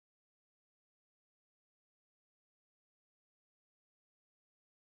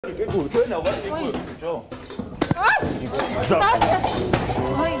cái củi trên nào vẫn cái củi cho.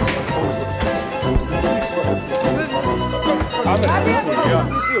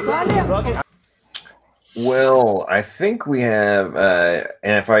 Well, I think we have,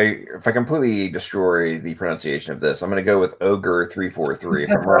 and if I completely destroy the pronunciation of this, I'm going to go with Ogre 343.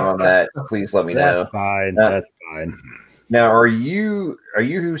 If I'm wrong on that, please let me know. That's fine. That's fine. Now, are you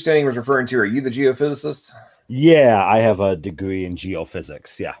who Standing was referring to? Are you the geophysicist? Yeah, I have a degree in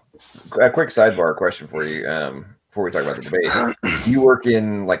geophysics. Yeah. A quick sidebar question for you before we talk about the debate. You work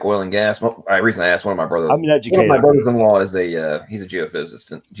in like oil and gas. Well, the reason I asked, one of my brothers, I'm an educator. One of my brothers-in-law is he's a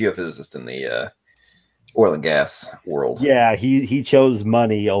geophysicist in the oil and gas world. Yeah, he chose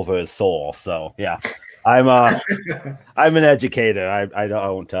money over his soul. So yeah, I'm an educator. I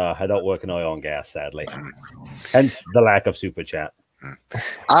don't work in oil and gas, sadly. Hence the lack of super chat.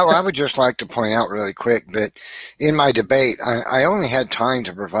 I would just like to point out really quick that in my debate, I only had time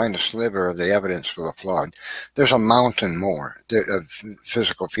to provide a sliver of the evidence for the flood. There's a mountain more of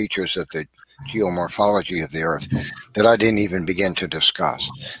physical features of the geomorphology of the Earth that I didn't even begin to discuss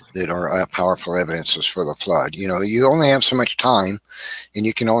that are powerful evidences for the flood. You know, you only have so much time, and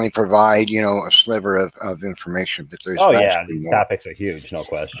you can only provide, you know, a sliver of information. But there's these topics are huge, no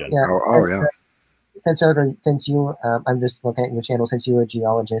question. Yeah. Yeah. Since you, I'm just looking at your channel. Since you're a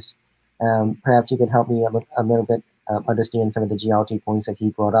geologist, perhaps you could help me a little bit understand some of the geology points that he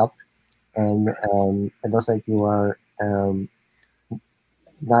brought up, and it looks like you are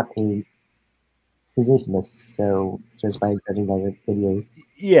not a creationist, so just by judging by your videos.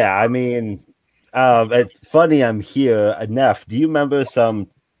 Yeah, I mean, it's funny I'm here. Neff, do you remember some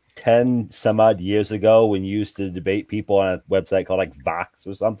 10 some odd years ago when you used to debate people on a website called like Vox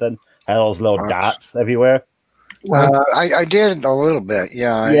or something? Had all those little dots everywhere. I did a little bit,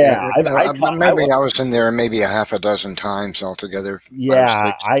 yeah. Maybe I was in there maybe a half a dozen times altogether.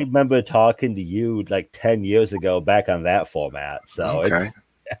 Yeah, I remember talking to you like 10 years ago back on that format. So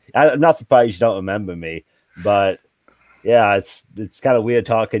I'm not surprised you don't remember me, but yeah, it's kind of weird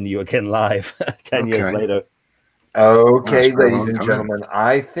talking to you again live 10 years later. Okay, ladies and gentlemen,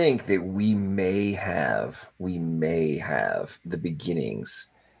 I think that we may have the beginnings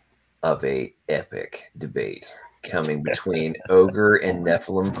of a epic debate coming between Ogre and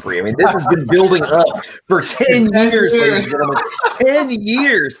Nephilim Free. I mean, this has been building up for 10 years, ladies and gentlemen. 10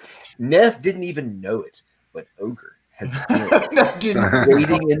 years. Neff didn't even know it, but Ogre has been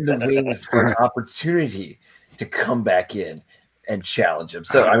waiting in the wings for an opportunity to come back in and challenge him.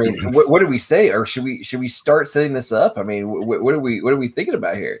 So, I mean, what do we say? Or should we start setting this up? I mean, what are we thinking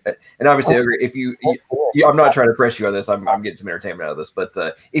about here? And obviously, if you I'm not trying to press you on this. I'm getting some entertainment out of this. But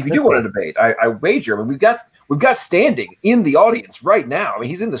if you do want to debate, I wager. I mean, we've got standing in the audience right now. I mean,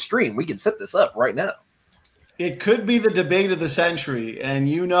 he's in the stream. We can set this up right now. It could be the debate of the century, and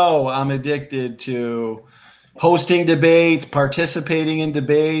you know, I'm addicted to hosting debates, participating in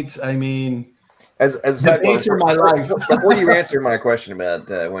debates. I mean. As debates in my life. Before you answer my question about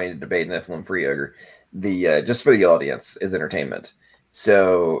wanting to debate Nephilim Free Ogre, just for the audience is entertainment.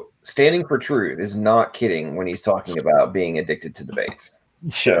 So Standing for Truth is not kidding when he's talking about being addicted to debates.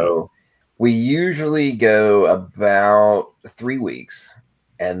 So we usually go about 3 weeks,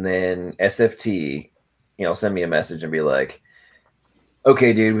 and then SFT, send me a message and be like,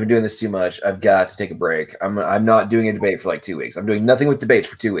 "Okay, dude, we've been doing this too much. I've got to take a break. I'm not doing a debate for like 2 weeks. I'm doing nothing with debates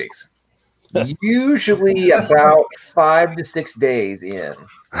for 2 weeks." Usually about 5 to 6 days in,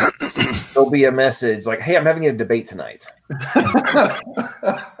 there'll be a message like, "Hey, I'm having a debate tonight."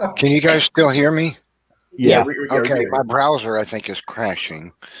 Can you guys still hear me? Yeah. Okay, my browser I think is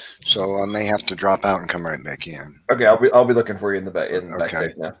crashing, so I may have to drop out and come right back in. Okay, I'll be looking for you in the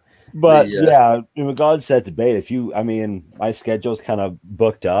backstage now. But yeah, in regards to that debate, my schedule's kind of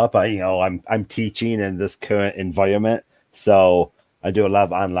booked up. I'm teaching in this current environment, so I do a lot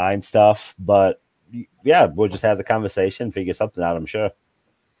of online stuff, but yeah, we'll just have the conversation, figure something out, I'm sure.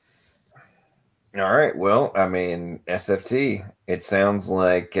 All right. Well, I mean, SFT, it sounds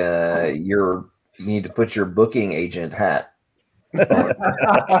like you need to put your booking agent hat on.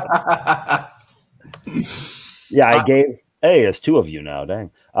 Yeah, it's 2 of you now, dang.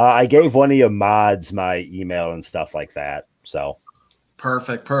 I gave one of your mods my email and stuff like that, so.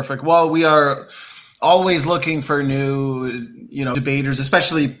 Perfect. Well, we are always looking for new, debaters,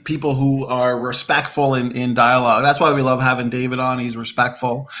 especially people who are respectful in dialogue. That's why we love having David on. He's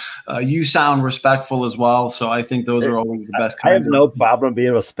respectful. You sound respectful as well. So I think those are always the best kinds. I have no problem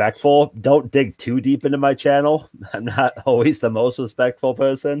being respectful. Don't dig too deep into my channel. I'm not always the most respectful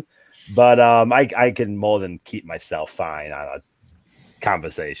person, but I can more than keep myself fine on a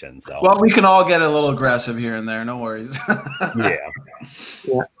conversation. So well, we can all get a little aggressive here and there. No worries. Yeah.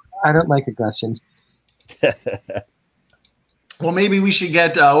 I don't like aggression. Well, maybe we should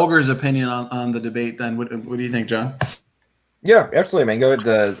get Ogre's opinion on the debate then. What do you think, John? Yeah, absolutely, man. Go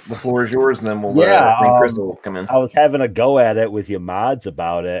ahead. The floor is yours, and then we'll Crystal come in. I was having a go at it with your mods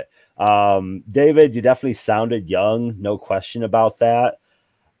about it. David, you definitely sounded young, no question about that.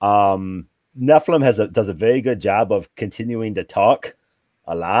 Nephilim does a very good job of continuing to talk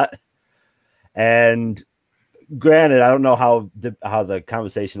a lot. And granted, I don't know how the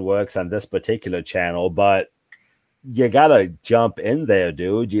conversation works on this particular channel, but you gotta jump in there,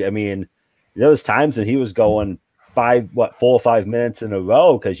 dude. I mean, there was times when he was going 4 or 5 minutes in a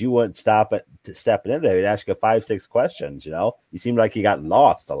row because you wouldn't stepping in there. He'd ask you 5-6 questions. You know, you seemed like he got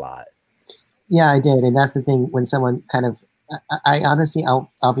lost a lot. Yeah, I did, and that's the thing. When someone kind of, I honestly,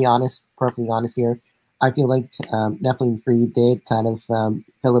 I'll be honest, perfectly honest here. I feel like Nephilim Free did kind of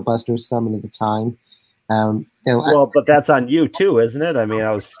filibuster some of the time. But that's on you too, isn't it? I mean,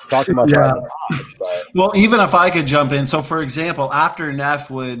 I was talking about that. Well, even if I could jump in. So, for example, after Neff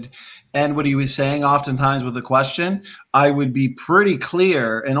would end what he was saying, oftentimes with a question, I would be pretty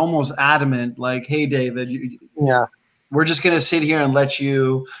clear and almost adamant, like, "Hey, David, we're just going to sit here and let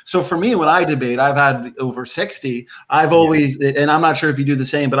you." So for me, when I debate, I've had over 60. I've always, and I'm not sure if you do the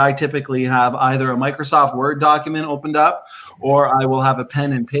same, but I typically have either a Microsoft Word document opened up or I will have a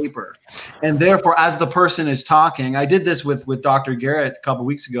pen and paper. And therefore, as the person is talking, I did this with Dr. Garrett a couple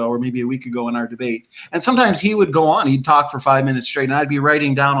weeks ago or maybe a week ago in our debate. And sometimes he would go on, he'd talk for 5 minutes straight and I'd be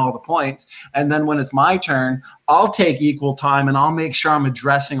writing down all the points. And then when it's my turn, I'll take equal time and I'll make sure I'm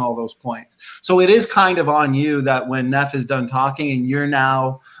addressing all those points. So it is kind of on you that when Neff is done talking and you're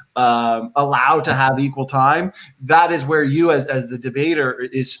now allowed to have equal time, that is where you as the debater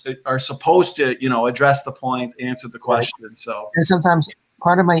are supposed to, address the points, answer the question. So, and sometimes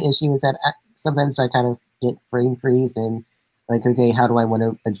part of my issue is that sometimes I kind of get frame freeze and like, okay, how do I want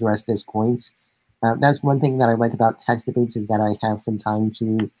to address this point? That's one thing that I like about text debates is that I have some time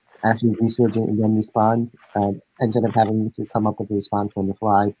to actually research it and then respond instead of having to come up with a response on the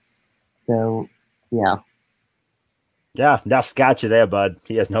fly. So, yeah. Yeah, Neff's got you there, bud.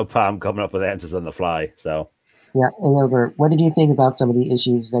 He has no problem coming up with answers on the fly. So, yeah. And Ogre, what did you think about some of the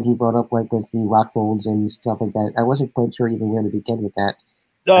issues that he brought up, like with the rock folds and stuff like that? I wasn't quite sure even where to begin with that.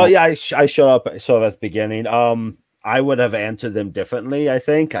 Oh, yeah, I showed up sort of at the beginning. I would have answered them differently, I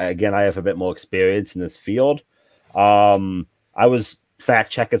think. I have a bit more experience in this field. I was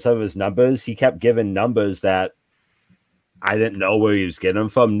fact-checking some of his numbers. He kept giving numbers that I didn't know where he was getting them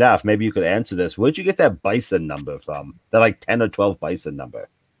from. Neff, maybe you could answer this. Where'd you get that bison number from? That like 10 or 12 bison number?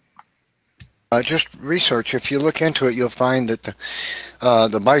 Just research. If you look into it, you'll find that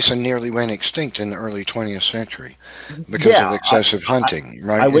the bison nearly went extinct in the early 20th century because of excessive hunting,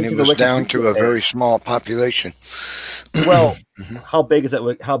 right? And it was down to a very small population. Well, how big is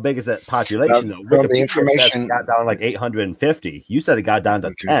that? How big is that population? Though? Well, the information got down like 850. You said it got down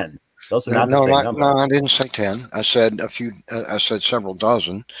to 10. Those are not the same number. No, I didn't say 10. I said a few. I said several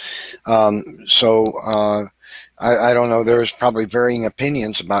dozen. I don't know. There's probably varying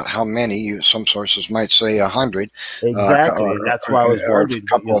opinions about how many. Some sources might say 100. Exactly. That's why I was worried. A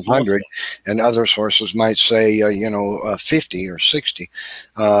couple of hundred, and other sources might say 50 or 60.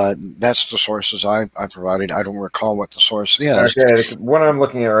 That's the sources I provided. I don't recall what the source is. Okay, what I'm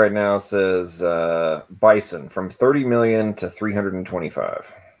looking at right now says bison from 30 million to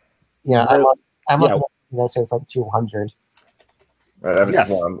 325. Yeah, I'm looking at that says like 200.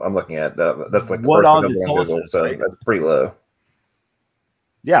 That's what I'm looking at. That's like the what first are number the on Google, sources, so right? that's pretty low.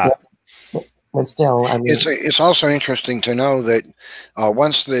 Yeah. But still, I mean, it's also interesting to know that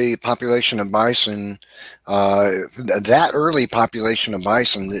once the population of bison, that early population of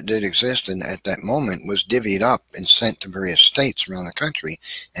bison that did exist at that moment was divvied up and sent to various states around the country,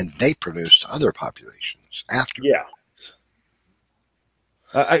 and they produced other populations after. Yeah.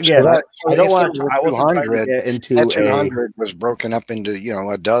 Again, So I don't want. I wasn't trying to 200, get into that 200 was broken up into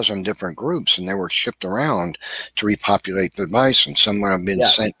a dozen different groups, and they were shipped around to repopulate the bison. Some would have been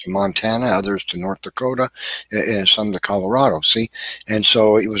sent to Montana, others to North Dakota, and some to Colorado. See, and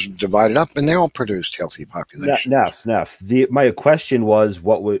so it was divided up, and they all produced healthy populations. Neff. My question was,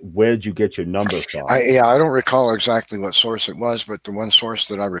 where did you get your number from? I don't recall exactly what source it was, but the one source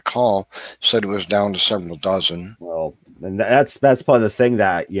that I recall said it was down to several dozen. Well. And that's part of the thing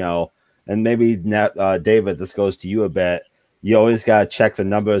that, and maybe David, this goes to you a bit. You always got to check the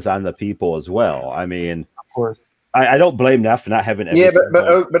numbers on the people as well. I mean, of course, I don't blame Neff for not having. But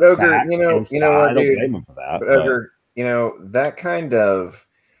Ogre, I don't blame him for that. But Ogre, that kind of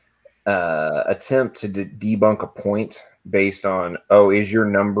attempt to debunk a point based on, is your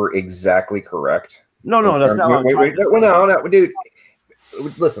number exactly correct? No, that's not. Wait, no, dude.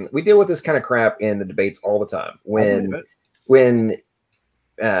 listen, we deal with this kind of crap in the debates all the time. When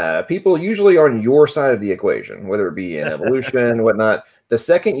people usually are on your side of the equation, whether it be in evolution, whatnot, the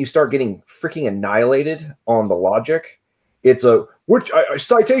second you start getting freaking annihilated on the logic, it's a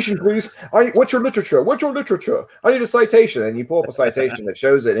citation, please. What's your literature? What's your literature? I need a citation. And you pull up a citation that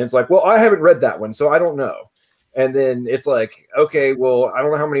shows it, and it's like, well, I haven't read that one, so I don't know. And then it's like, okay, well, I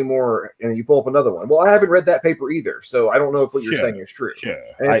don't know how many more. And you pull up another one. Well, I haven't read that paper either, so I don't know if what you're saying is true.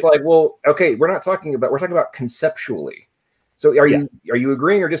 And it's like, well, okay, we're talking about conceptually. So are you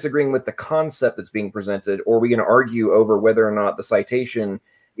agreeing or disagreeing with the concept that's being presented, or are we going to argue over whether or not the citation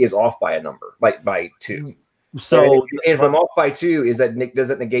is off by a number, like by 2? So if I'm off by 2, does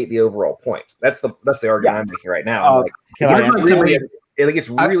that negate the overall point? That's the argument I'm making right now. It gets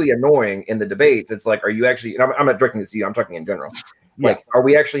really annoying in the debates. It's like, are you actually? And I'm not directing this to you. I'm talking in general. Like, are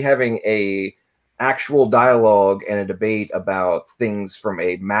we actually having a actual dialogue and a debate about things from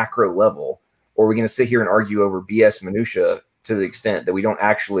a macro level, or are we going to sit here and argue over BS minutia to the extent that we don't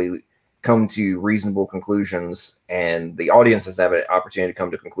actually come to reasonable conclusions, and the audience has to have an opportunity to come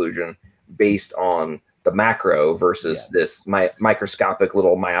to conclusion based on the macro versus this microscopic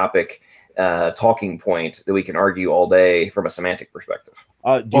little myopic talking point that we can argue all day from a semantic perspective.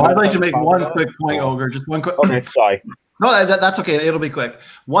 I'd like to make one quick point, Ogre. Just one quick. Okay, sorry. No, that's okay. It'll be quick.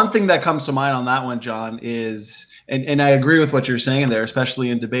 One thing that comes to mind on that one, John, is, and I agree with what you're saying there, especially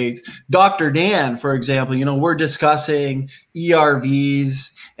in debates. Dr. Dan, for example, we're discussing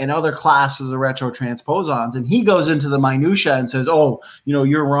ERVs and other classes of retrotransposons, and he goes into the minutia and says, oh,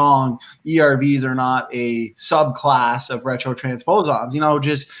 you're wrong. ERVs are not a subclass of retrotransposons,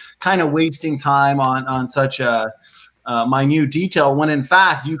 just kind of wasting time on such a minute detail, when in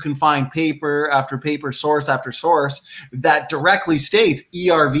fact you can find paper after paper, source after source that directly states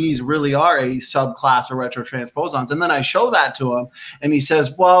ERVs really are a subclass of retrotransposons. And then I show that to him, and he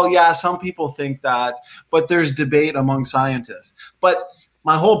says, well, yeah, some people think that, but there's debate among scientists. But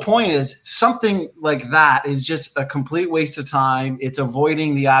my whole point is, something like that is just a complete waste of time. It's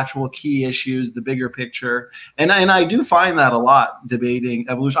avoiding the actual key issues, the bigger picture. And I do find that a lot debating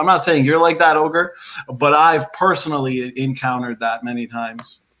evolution. I'm not saying you're like that, Ogre, but I've personally encountered that many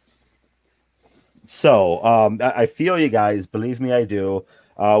times. So I feel you guys, believe me, I do.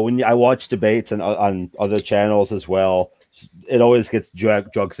 When I watch debates and on other channels as well, it always gets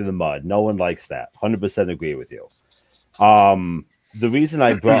dragged through the mud. No one likes that. 100% agree with you. The reason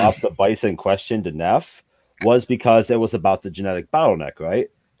I brought up the bison question to Neff was because it was about the genetic bottleneck,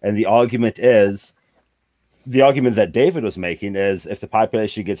 right? And the argument that David was making is, if the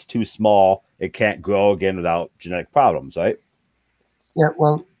population gets too small, it can't grow again without genetic problems, right? Yeah,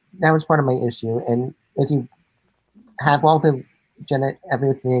 well, that was part of my issue. And if you have all the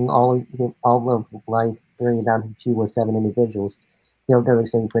everything, all of life, bring it down to 2 or 7 individuals, you'll go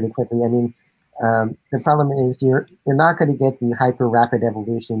extinct pretty quickly. I mean, the problem is you're not going to get the hyper rapid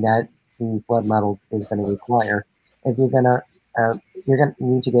evolution that the flood model is going to require. If you're going to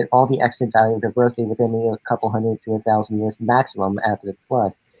need to get all the extant biodiversity within a couple hundred to 1,000 years maximum after the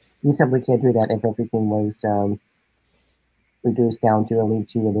flood. You simply can't do that if everything was reduced down to only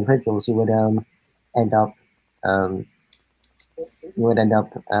 2 individuals. You would end up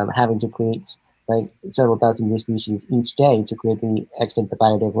having to create like several thousand new species each day to create the extant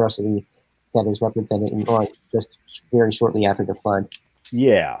biodiversity that is represented in Earth just very shortly after the flood.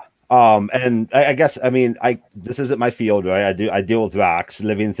 Yeah. And I guess, I mean, this isn't my field, right? I deal with rocks.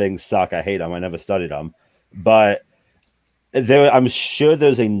 Living things suck. I hate them. I never studied them. But I'm sure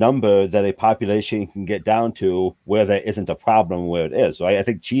there's a number that a population can get down to where there isn't a problem where it is, right? I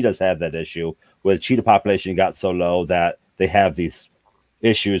think cheetahs have that issue where the cheetah population got so low that they have these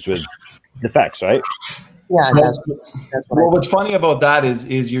issues with defects, right? Yeah, that's what's funny about that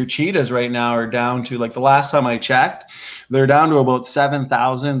is your cheetahs right now are down to, like, the last time I checked, they're down to about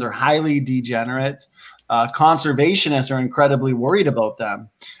 7,000. They're highly degenerate. Conservationists are incredibly worried about them.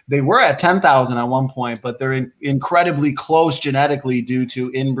 They were at 10,000 at one point, but they're incredibly close genetically due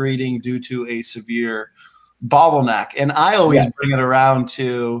to inbreeding, due to a severe bottleneck. And I always bring it around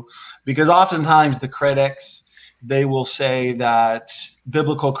to, because oftentimes the critics, they will say that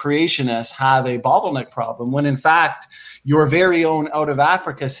biblical creationists have a bottleneck problem, when in fact your very own out of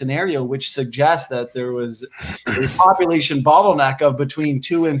Africa scenario, which suggests that there was a population bottleneck of between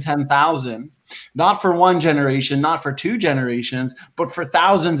 2 and 10,000, not for one generation, not for 2 generations, but for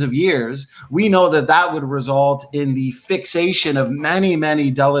thousands of years. We know that would result in the fixation of many,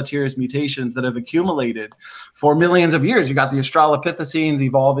 many deleterious mutations that have accumulated for millions of years. You got the Australopithecines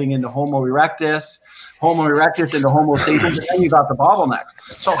evolving into Homo erectus into Homo sapiens, and then you got the bottleneck.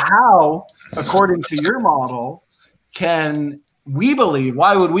 So how, according to your model, can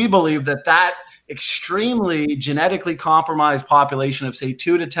why would we believe that extremely genetically compromised population of say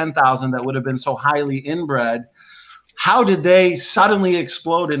 2 to 10,000 that would have been so highly inbred, how did they suddenly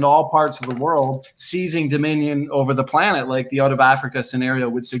explode into all parts of the world, seizing dominion over the planet like the out of Africa scenario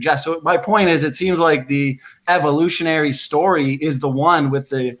would suggest? So my point is, it seems like the evolutionary story is the one with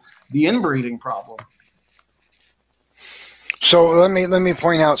the inbreeding problem. So let me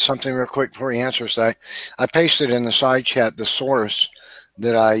point out something real quick before he answers that. I pasted in the side chat the source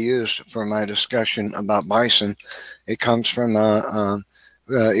that I used for my discussion about bison. It comes from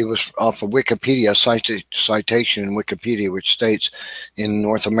it was off of Wikipedia, citation in Wikipedia, which states in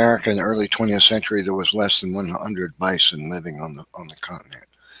North America in the early 20th century there was less than 100 bison living on the continent.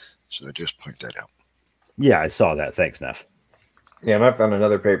 So I just point that out. Yeah, I saw that. Thanks, Neff. Yeah, and I found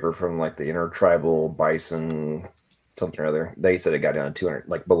another paper from like the intertribal bison something or other. They said it got down to 200,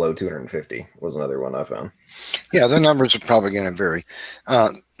 like below 250 was another one I found. Yeah, the numbers are probably going to vary.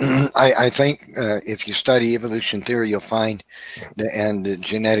 I think if you study evolution theory, you'll find the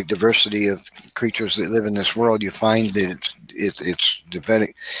genetic diversity of creatures that live in this world, you find that it's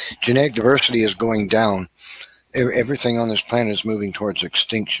genetic diversity is going down. Everything on this planet is moving towards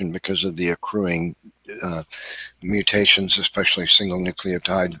extinction because of the accruing mutations, especially single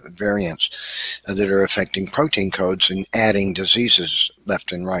nucleotide variants that are affecting protein codes and adding diseases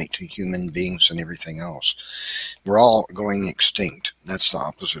left and right to human beings and everything else. We're all going extinct. That's the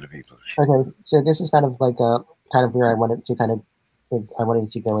opposite of evolution. Okay, so this is kind of like where I wanted to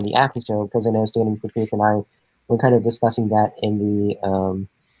go in the after show, because I know Standing for Truth and I were kind of discussing that in the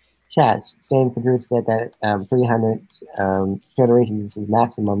chats. Standing for Truth said that 300 generations is the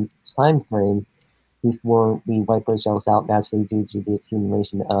maximum time frame before we wipe ourselves out naturally due to the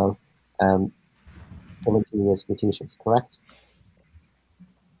accumulation of homogeneous mutations, correct?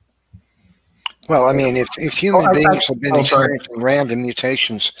 Well, I mean, if human beings have been experiencing random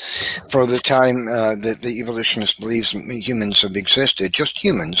mutations for the time that the evolutionist believes humans have existed, just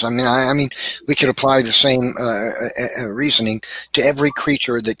humans. I mean, we could apply the same reasoning to every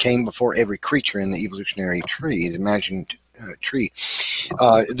creature that came before every creature in the evolutionary tree, the imagined tree.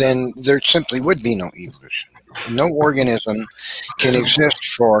 Then there simply would be no evolution. No organism can exist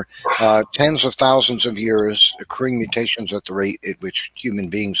for tens of thousands of years, accruing mutations at the rate at which human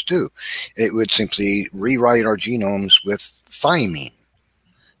beings do. It would simply rewrite our genomes with thymine,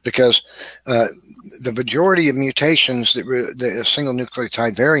 because the majority of mutations that the single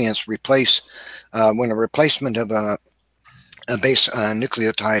nucleotide variants replace, when a replacement of a base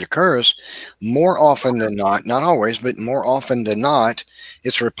nucleotide occurs, more often than not always, but more often than not,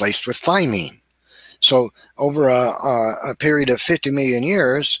 it's replaced with thymine. So over a period of 50 million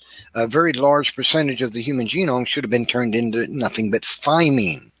years, a very large percentage of the human genome should have been turned into nothing but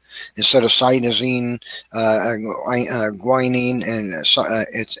thymine instead of cytosine, guanine,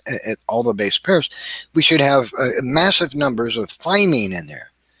 and all the base pairs. We should have massive numbers of thymine in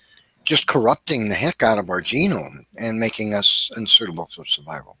there, just corrupting the heck out of our genome and making us unsuitable for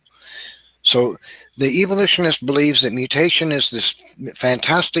survival. So the evolutionist believes that mutation is this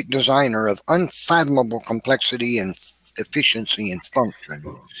fantastic designer of unfathomable complexity and efficiency and function.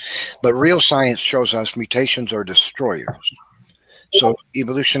 But real science shows us mutations are destroyers. So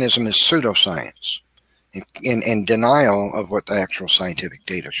evolutionism is pseudoscience in denial of what the actual scientific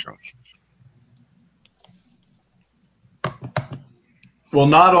data shows. Well,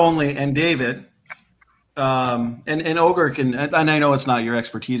 not only, and David, and Ogre can, and I know it's not your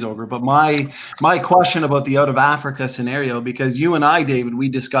expertise, Ogre, but my question about the out of Africa scenario, because you and I, David, we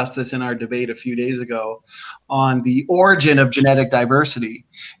discussed this in our debate a few days ago on the origin of genetic diversity.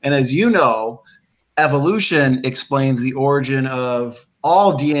 And as you know, evolution explains the origin of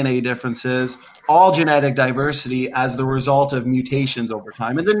all DNA differences, all genetic diversity as the result of mutations over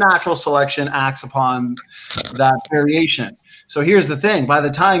time. And then natural selection acts upon that variation. So here's the thing. By the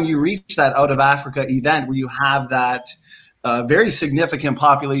time you reach that out of Africa event where you have that very significant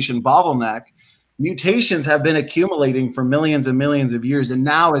population bottleneck, mutations have been accumulating for millions and millions of years. And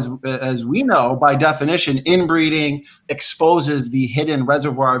now, as we know, by definition, inbreeding exposes the hidden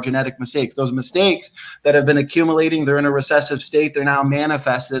reservoir of genetic mistakes. Those mistakes that have been accumulating, they're in a recessive state, they're now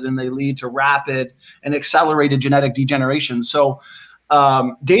manifested, and they lead to rapid and accelerated genetic degeneration. So,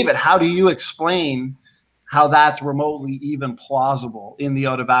 David, how do you explain how that's remotely even plausible in the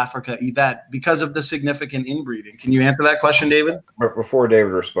out of Africa event because of the significant inbreeding? Can you answer that question, David? But before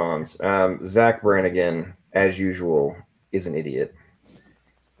David responds, Zach Brannigan, as usual, is an idiot,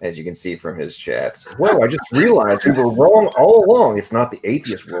 as you can see from his chats. Whoa, I just realized we were wrong all along. It's not the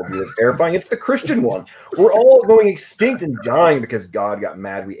atheist worldview that's terrifying. It's the Christian one. We're all going extinct and dying because God got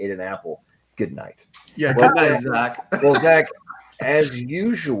mad we ate an apple. Good night. Yeah, good night, Zach. Well, Zach, as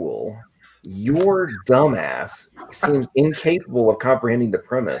usual, your dumbass seems incapable of comprehending the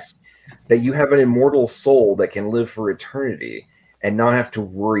premise that you have an immortal soul that can live for eternity and not have to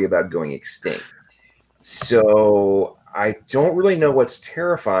worry about going extinct. So I don't really know what's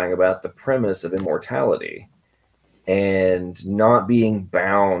terrifying about the premise of immortality and not being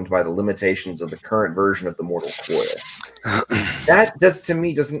bound by the limitations of the current version of the mortal coil. That to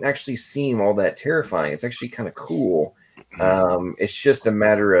me doesn't actually seem all that terrifying. It's actually kind of cool. It's just a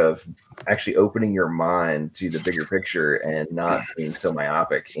matter of actually opening your mind to the bigger picture and not being so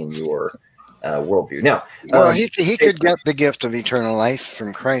myopic in your worldview. Now, well, he could get the gift of eternal life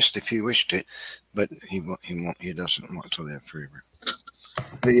from Christ if he wished it, but he doesn't want to live forever.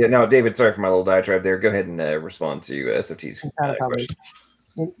 But yeah, no, David, sorry for my little diatribe there. Go ahead and respond to SFT's question.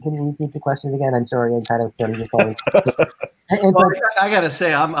 Can you repeat the question again? I'm sorry, I'm kind of getting this all. Well, I gotta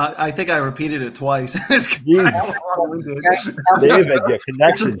say, I think I repeated it twice. David, your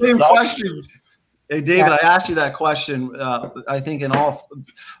connection. It's the same question. Hey, David, I asked you that question, I think, in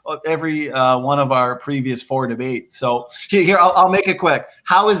every one of our previous 4 debates. So here, I'll make it quick.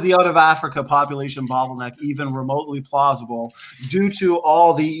 How is the out-of-Africa population bottleneck even remotely plausible due to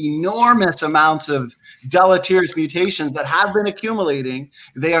all the enormous amounts of deleterious mutations that have been accumulating?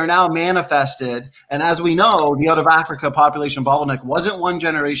 They are now manifested. And as we know, the out-of-Africa population bottleneck wasn't 1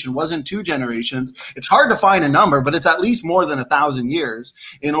 generation, wasn't 2 generations. It's hard to find a number, but it's at least more than 1,000 years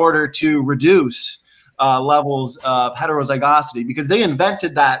in order to reduce levels of heterozygosity, because they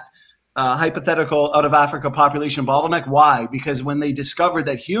invented that hypothetical out-of-Africa population bottleneck. Why? Because when they discovered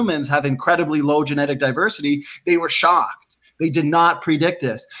that humans have incredibly low genetic diversity, they were shocked. They did not predict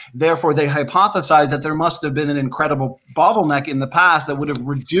this. Therefore, they hypothesized that there must have been an incredible bottleneck in the past that would have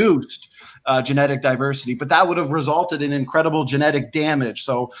reduced genetic diversity, but that would have resulted in incredible genetic damage.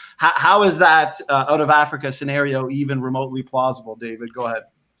 So how is that out-of-Africa scenario even remotely plausible? David, go ahead.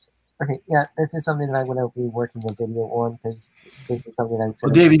 Okay, yeah, this is something that I'm going to be working a video on, because this is something I'm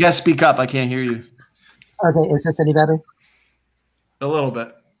Well, Dave, you got to speak up. I can't hear you. Okay, is this any better? A little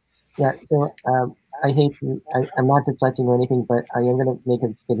bit. Yeah, so I hate to, I'm not deflecting or anything, but I am going to make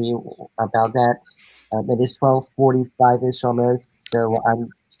a video about that. It is 12:45-ish almost, so I'm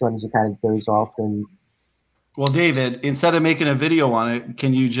starting to kind of doze off. And well, David, instead of making a video on it,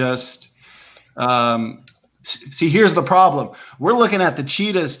 can you just see, here's the problem. We're looking at the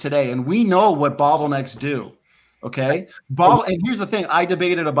cheetahs today, and we know what bottlenecks do. Okay. And here's the thing. I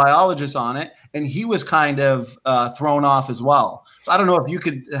debated a biologist on it, and he was kind of thrown off as well. So I don't know if you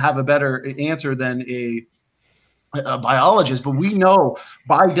could have a better answer than a biologist, but we know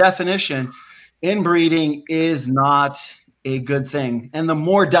by definition, inbreeding is not a good thing. And the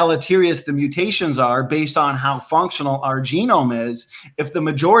more deleterious the mutations are based on how functional our genome is, if the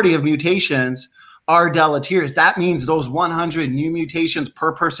majority of mutations are deleterious, that means those 100 new mutations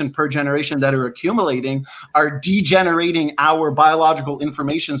per person per generation that are accumulating are degenerating our biological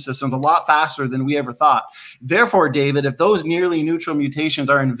information systems a lot faster than we ever thought. Therefore, David, if those nearly neutral mutations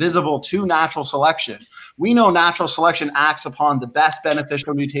are invisible to natural selection, we know natural selection acts upon the best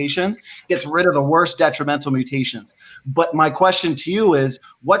beneficial mutations, gets rid of the worst detrimental mutations. But my question to you is,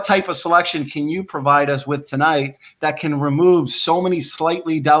 what type of selection can you provide us with tonight that can remove so many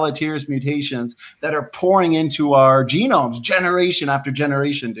slightly deleterious mutations that are pouring into our genomes generation after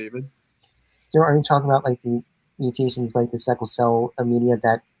generation, David? So are you talking about like the mutations like the sickle cell anemia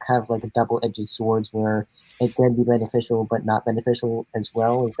that have like a double-edged swords where it can be beneficial but not beneficial as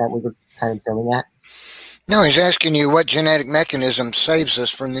well? Is that what you're kind of going at? No, he's asking you what genetic mechanism saves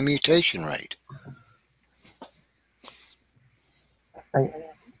us from the mutation rate.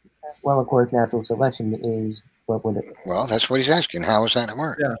 Well, of course, natural selection is what would it? Well, that's what he's asking. How is that at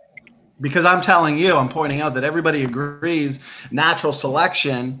work? Yeah. Because I'm telling you, I'm pointing out that everybody agrees natural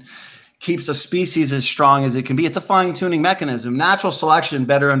selection keeps a species as strong as it can be. It's a fine-tuning mechanism. Natural selection,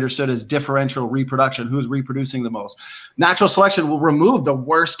 better understood as differential reproduction, who's reproducing the most. Natural selection will remove the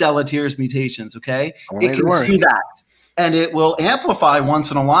worst deleterious mutations, okay? It can see that. And it will amplify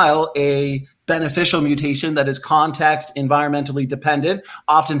once in a while a beneficial mutation that is context, environmentally dependent.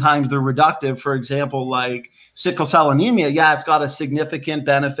 Oftentimes they're reductive. For example, like sickle cell anemia, yeah, it's got a significant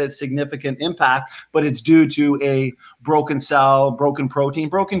benefit, significant impact, but it's due to a broken cell, broken protein,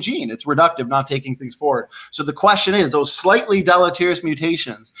 broken gene. It's reductive, not taking things forward. So the question is, those slightly deleterious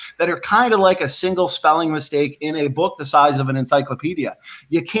mutations that are kind of like a single spelling mistake in a book the size of an encyclopedia.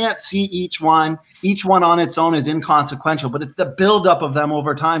 You can't see each one. Each one on its own is inconsequential, but it's the buildup of them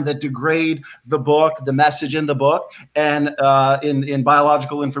over time that degrade the book, the message in the book, and in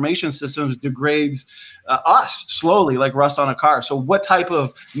biological information systems degrades us. rust slowly, like rust on a car. So what type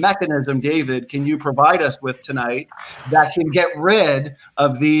of mechanism, David, can you provide us with tonight that can get rid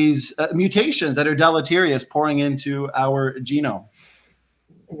of these mutations that are deleterious pouring into our genome?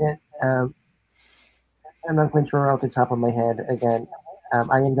 Again, I'm not quite sure off the top of my head. Again,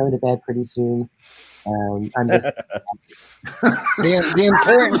 I am going to bed pretty soon. I'm just the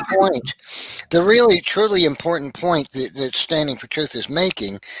important point, the really truly important point that Standing for Truth is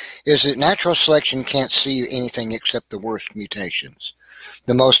making is that natural selection can't see anything except the worst mutations,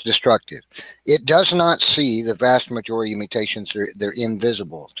 the most destructive. It does not see the vast majority of mutations. They're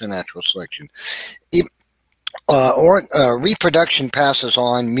invisible to natural selection. Reproduction passes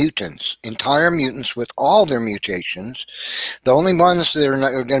on mutants, entire mutants with all their mutations. The only ones that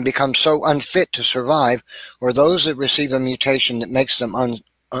are going to become so unfit to survive are those that receive a mutation that makes them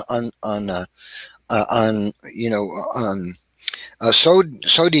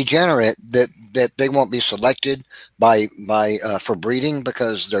so degenerate that they won't be selected for breeding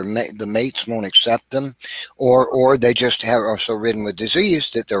because the mates won't accept them, or they just are so ridden with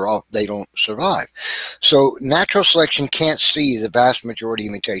disease that they don't survive. So natural selection can't see the vast majority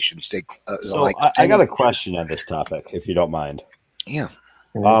of mutations. I got a question on this topic, if you don't mind. Yeah.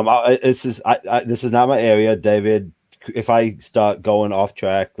 This is not my area, David. If I start going off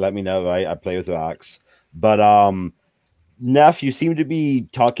track, let me know. Right, I play with rocks, but Neff, you seem to be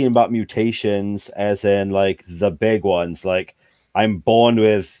talking about mutations as in like the big ones, like I'm born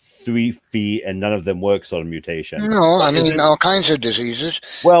with 3 feet and none of them work sort of mutation. No, I mean all kinds of diseases.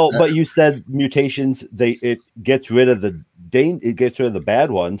 Well, but you said mutations, it gets rid of the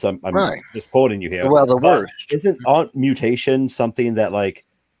bad ones. I'm right. Just quoting you here. Well, the worst. Aren't mutations something that like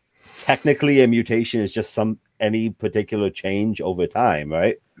technically a mutation is just any particular change over time,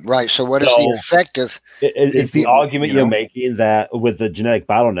 right? Right. So what is the effect of? Is the argument you're making that with the genetic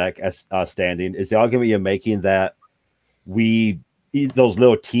bottleneck as standing? Is the argument you're making that we eat those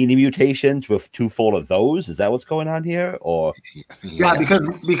little teeny mutations with twofold of those? Is that what's going on here? Or yeah,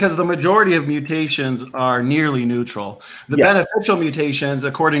 because the majority of mutations are nearly neutral. The beneficial mutations,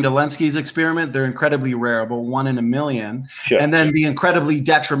 according to Lenski's experiment, they're incredibly rare, about 1 in a million. Sure. And then the incredibly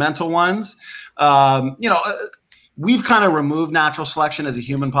detrimental ones, we've kind of removed natural selection as a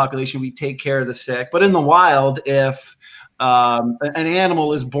human population. We take care of the sick. But in the wild, if an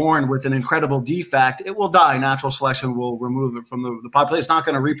animal is born with an incredible defect, it will die. Natural selection will remove it from the population. It's not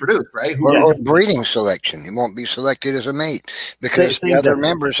going to reproduce, right? Or breeding selection. It won't be selected as a mate because the other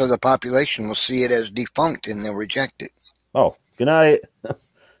members of the population will see it as defunct and they'll reject it. Oh, good night.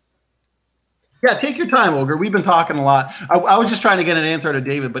 Yeah, take your time, Ogre. We've been talking a lot. I was just trying to get an answer to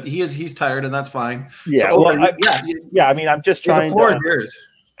David, but he's tired, and that's fine. Yeah, so, Ogre, I mean, I'm just trying. The floor is yours.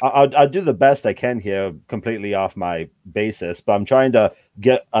 I'll do the best I can here, completely off my basis, but I'm trying to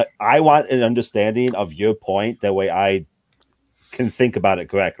get. I want an understanding of your point. That way, I can think about it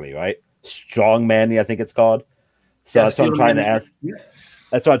correctly. Right? Strong manly, I think it's called. So that's what I'm trying to ask.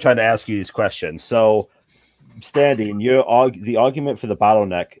 That's why I'm trying to ask you these questions. So, Standing, the argument for the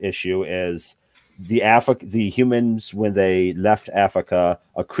bottleneck issue is the humans, when they left Africa,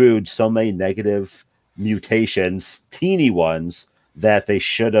 accrued so many negative mutations, teeny ones, that they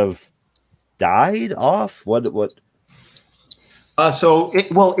should have died off. What?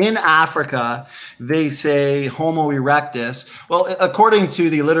 In Africa, they say Homo erectus. Well, according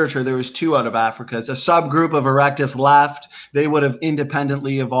to the literature, there was 2 out of Africa. It's a subgroup of erectus left. They would have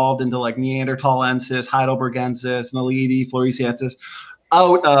independently evolved into like Neanderthalensis, Heidelbergensis, Naledi, Floresiensis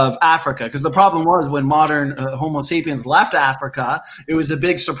out of Africa. Because the problem was when modern Homo sapiens left Africa, it was a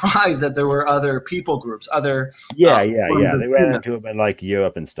big surprise that there were other people groups, other They ran into them in like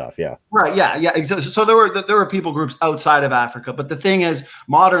Europe and stuff. Yeah, right. Yeah. So there were people groups outside of Africa, but the thing is,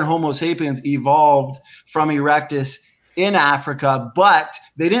 modern Homo sapiens evolved from erectus in Africa, but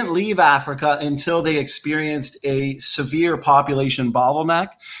they didn't leave Africa until they experienced a severe population bottleneck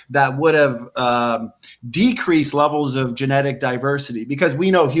that would have decreased levels of genetic diversity, because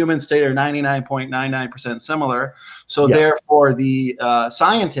we know humans today are 99.99% similar. So therefore, the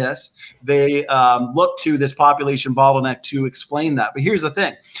scientists, they look to this population bottleneck to explain that. But here's the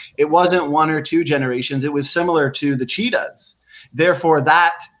thing. It wasn't 1 or 2 generations. It was similar to the cheetahs. Therefore,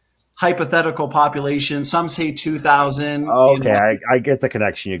 that hypothetical population, some say 2,000. Okay, I get the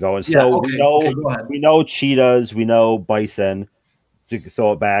connection you're going. So we know cheetahs, we know bison, to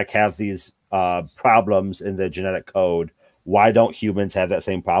throw it back, have these problems in their genetic code. Why don't humans have that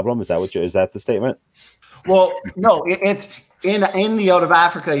same problem? Is that the statement? Well, no, it's in the Out of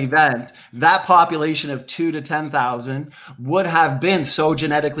Africa event, that population of 2 to 10,000 would have been so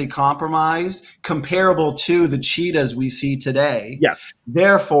genetically compromised, comparable to the cheetahs we see today. Yes.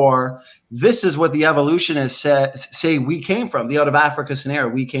 Therefore, this is what the evolutionists say we came from, the Out of Africa scenario.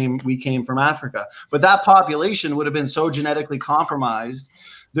 We came from Africa. But that population would have been so genetically compromised,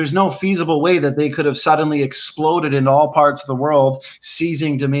 there's no feasible way that they could have suddenly exploded in all parts of the world,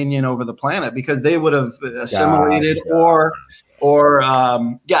 seizing dominion over the planet, because they would have assimilated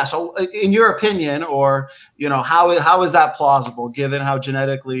So in your opinion, or, how is that plausible given how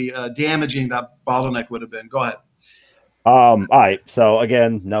genetically damaging that bottleneck would have been? Go ahead. All right. So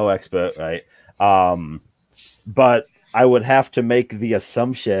again, no expert, right? But I would have to make the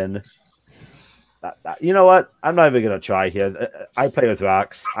assumption. You know what? I'm not even gonna try here. I play with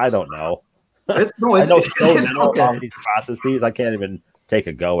rocks. I don't know. I know all these processes. I can't even take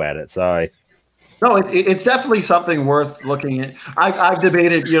a go at it. Sorry. No, it's definitely something worth looking at. I've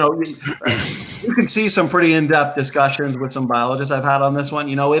debated, you can see some pretty in-depth discussions with some biologists I've had on this one.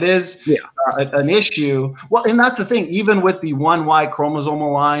 It is an issue. Well, and that's the thing. Even with the one Y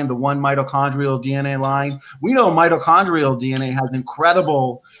chromosomal line, the one mitochondrial DNA line, we know mitochondrial DNA has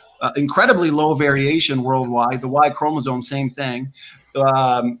incredibly low variation worldwide. The Y chromosome, same thing,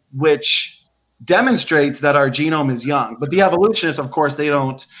 which demonstrates that our genome is young. But the evolutionists, of course, they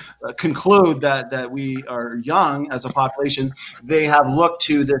don't conclude that we are young as a population. They have looked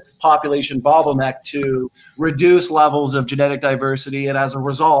to this population bottleneck to reduce levels of genetic diversity. And as a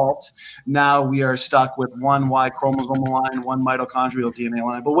result, now we are stuck with one Y chromosomal line, one mitochondrial DNA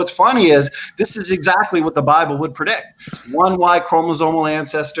line. But what's funny is this is exactly what the Bible would predict. One Y chromosomal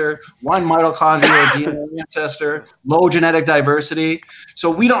ancestor, one mitochondrial DNA ancestor, low genetic diversity. So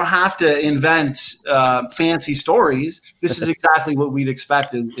we don't have to invent fancy stories. This is exactly what we'd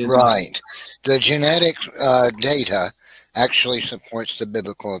expect. Right. The genetic data actually supports the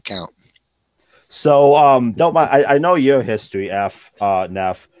biblical account. So don't mind. I know your history,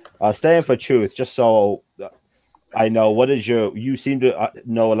 Neff. Staying for truth, just so I know, what is you seem to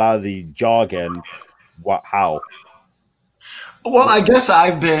know a lot of the jargon. How? Well, I guess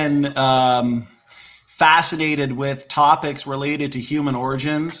I've been fascinated with topics related to human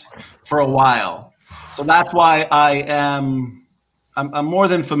origins for a while. So that's why I'm more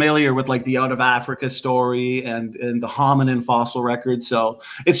than familiar with like the Out of Africa story and the hominin fossil record. So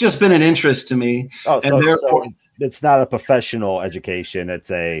it's just been an interest to me. Oh, so it's not a professional education.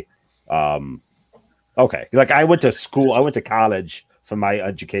 It's a okay. Like I went to college for my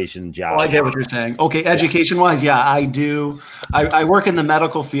education job. Oh, I get what you're saying. Okay, education-wise, yeah, I do. I work in the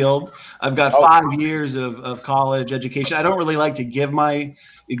medical field. I've got 5 years of college education. I don't really like to give my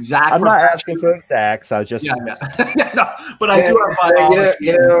exact. I'm not asking for exacts. I just no, but I do have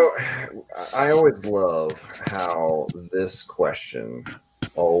biology. I always love how this question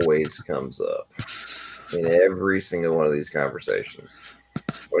always comes up in every single one of these conversations.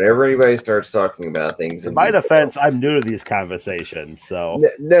 Whenever anybody starts talking about things, in my defense, I'm new to these conversations. So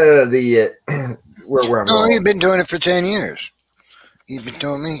no, where I'm wrong. You've been doing it for 10 years. You've been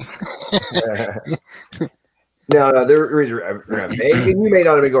doing me. No, you may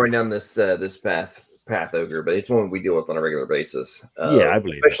not have been going down this path, Ogre, but it's one we deal with on a regular basis. I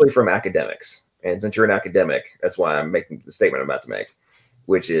believe, especially from academics. And since you're an academic, that's why I'm making the statement I'm about to make,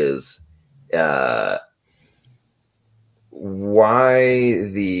 which is why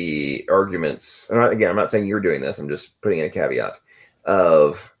the arguments, and again, I'm not saying you're doing this, I'm just putting in a caveat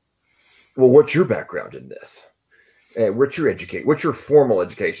of, well, what's your background in this? What's your formal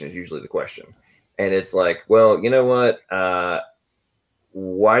education is usually the question. And it's like, well, you know what?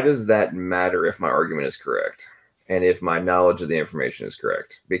 Why does that matter if my argument is correct? And if my knowledge of the information is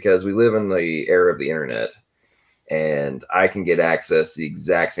correct? Because we live in the era of the internet, and I can get access to the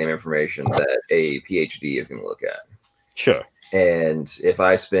exact same information that a PhD is going to look at. Sure. And if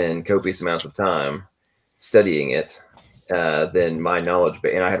I spend copious amounts of time studying it, then my knowledge,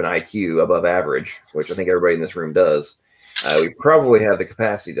 and I have an IQ above average, which I think everybody in this room does, we probably have the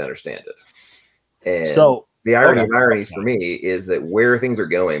capacity to understand it. And so the irony of ironies for me is that where things are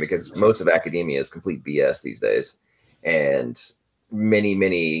going, because most of academia is complete BS these days, and many,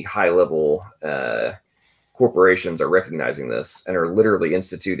 many high-level corporations are recognizing this and are literally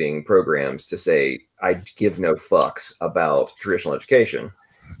instituting programs to say, I give no fucks about traditional education.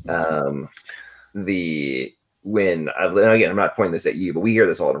 Again, I'm not pointing this at you, but we hear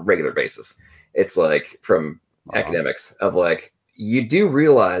this all on a regular basis. It's like from academics of like, you do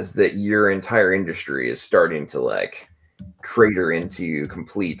realize that your entire industry is starting to like crater into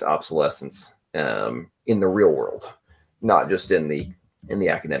complete obsolescence in the real world, not just in the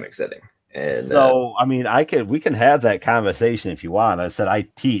academic setting. And so, I mean, we can have that conversation if you want. I said I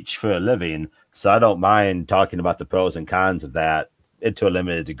teach for a living, so I don't mind talking about the pros and cons of that to a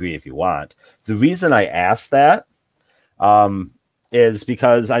limited degree if you want. The reason I asked that is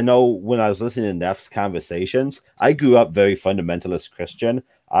because I know when I was listening to Neff's conversations, I grew up very fundamentalist Christian.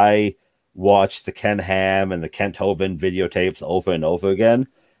 I watched the Ken Ham and the Kent Hovind videotapes over and over again,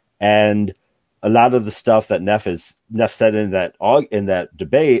 and a lot of the stuff that Neff said in that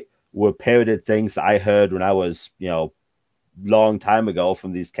debate were parroted things that I heard when I was, long time ago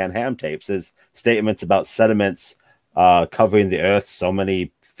from these Ken Ham tapes. His statements about sediments covering the earth so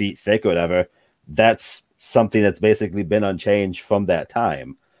many feet thick or whatever. That's something that's basically been unchanged from that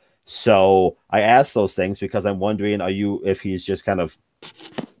time. So I asked those things because I'm wondering, if he's just kind of,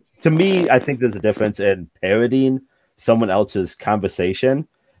 to me, I think there's a difference in parodying someone else's conversation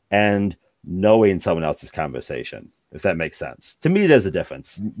and knowing someone else's conversation, if that makes sense. To me, there's a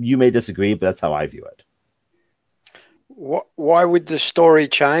difference. You may disagree, but that's how I view it. Why would the story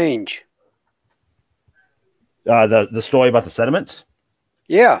change? The story about the sediments?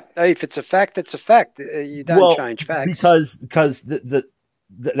 Yeah, if it's a fact, it's a fact. You don't change facts. Because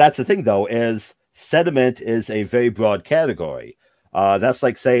that's the thing, though, is sediment is a very broad category. That's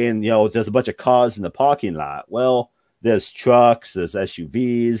like saying, there's a bunch of cars in the parking lot. Well, there's trucks, there's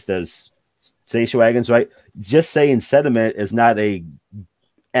SUVs, there's station wagons, right? Just saying sediment is not a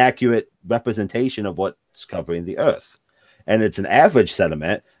accurate representation of what's covering the earth. And it's an average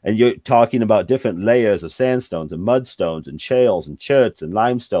sediment, and you're talking about different layers of sandstones and mudstones and shales and cherts and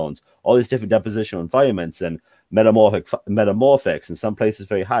limestones, all these different depositional environments and metamorphics, and some places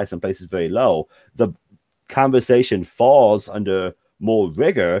very high, some places very low. The conversation falls under more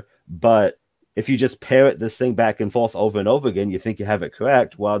rigor, but if you just parrot this thing back and forth over and over again, you think you have it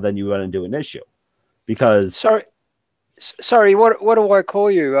correct, well, then you run into an issue. Because sorry, what do I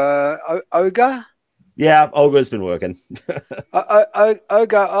call you? Ogre? Yeah, Ogre's been working.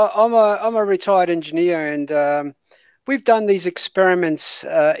 Ogre, I'm a retired engineer, and we've done these experiments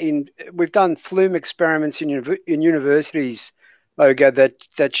we've done flume experiments in universities, Ogre,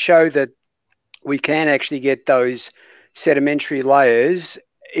 that show that we can actually get those sedimentary layers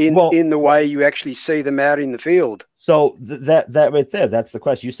in the way you actually see them out in the field. So that right there, that's the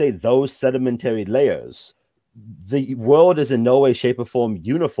question. You say those sedimentary layers. The world is in no way, shape, or form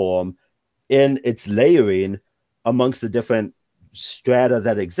uniform in its layering amongst the different strata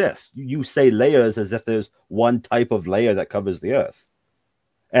that exist. You say layers as if there's one type of layer that covers the earth.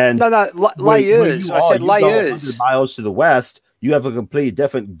 And layers. I said layers. 100 miles to the west, you have a completely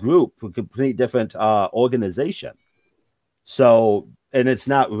different group, a completely different organization. So, and it's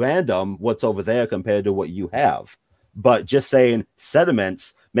not random what's over there compared to what you have. But just saying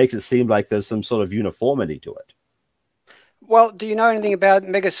sediments makes it seem like there's some sort of uniformity to it. Well, do you know anything about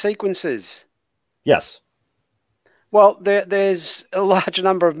mega sequences? Yes. Well, there's a large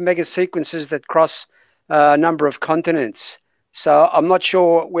number of mega sequences that cross a number of continents. So I'm not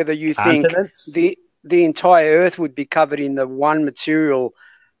sure whether you think the entire Earth would be covered in the one material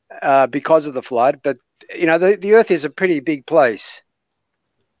because of the flood. But, the Earth is a pretty big place.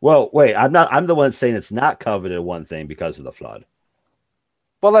 Well, wait, I'm the one saying it's not covered in one thing because of the flood.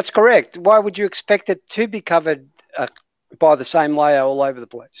 Well, that's correct. Why would you expect it to be covered by the same layer all over the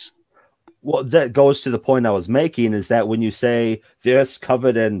place? Well, that goes to the point I was making, is that when you say the Earth's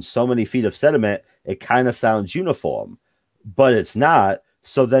covered in so many feet of sediment, it kind of sounds uniform, but it's not.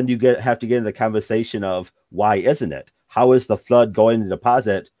 So then you have to get in the conversation of, why isn't it? How is the flood going to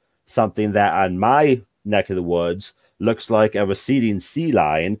deposit something that on my neck of the woods looks like a receding sea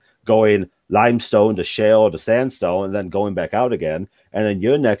line going limestone to shale to sandstone and then going back out again? And in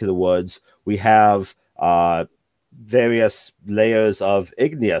your neck of the woods, we have various layers of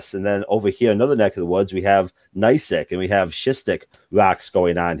igneous, and then over here another neck of the woods we have gneissic and we have schistic rocks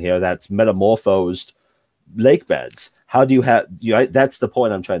going on here. That's metamorphosed lake beds. How do you have that's the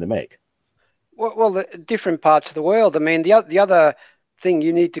point I'm trying to make. Well, the different parts of the world. I mean, the other thing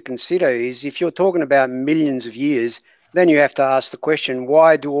you need to consider is, if you're talking about millions of years, then you have to ask the question,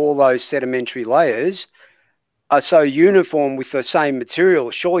 why do all those sedimentary layers are so uniform with the same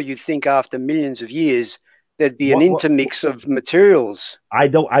material? Sure, you'd think after millions of years there'd be an intermix of materials.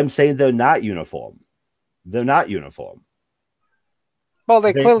 I'm saying they're not uniform. They're not uniform. Well,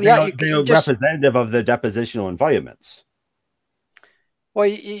 they're clearly they're representative of the depositional environments. Well,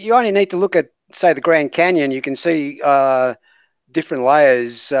 you only need to look at, say, the Grand Canyon. You can see different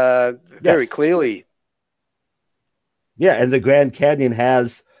layers very clearly. Yeah, and the Grand Canyon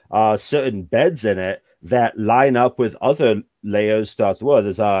has certain beds in it that line up with other layers throughout the world.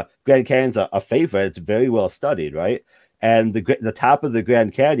 There's Grand Canyon's a favorite. It's very well studied, right? and the top of the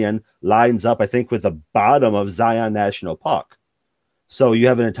Grand Canyon lines up, I think, with the bottom of Zion National Park. So you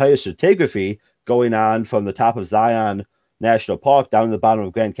have an entire stratigraphy going on from the top of Zion National Park down to the bottom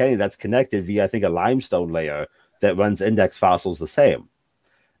of Grand Canyon that's connected via, I think, a limestone layer that runs index fossils the same.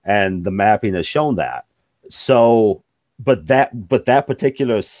 And the mapping has shown that. So, but that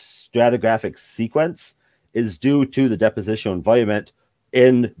particular stratigraphic sequence is due to the depositional environment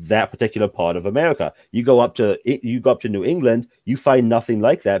in that particular part of America. You go up to New England, you find nothing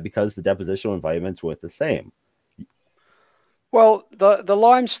like that because the depositional environments weren't the same. Well, the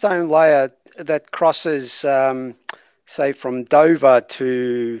limestone layer that crosses, say, from Dover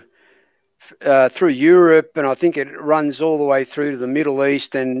to through Europe, and I think it runs all the way through to the Middle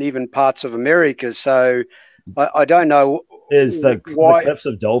East and even parts of America. So I don't know. Is the cliffs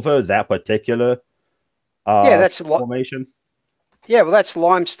of Dover that particular that's formation? Yeah, well, that's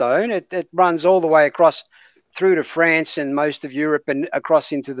limestone. It runs all the way across through to France and most of Europe and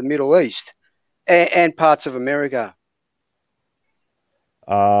across into the Middle East and parts of America.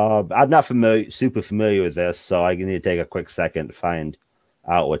 I'm not super familiar with this, so I need to take a quick second to find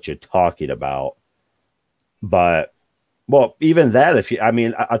out what you're talking about. But, well, even that,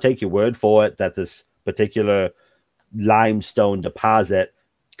 I'll take your word for it that this particular limestone deposit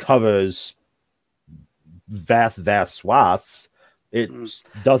covers vast swaths. It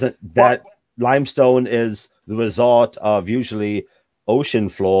doesn't, that limestone is the result of usually ocean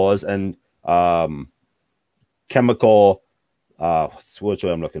floors and chemical, what's what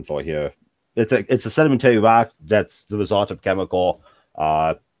I'm looking for here? It's a sedimentary rock that's the result of chemical,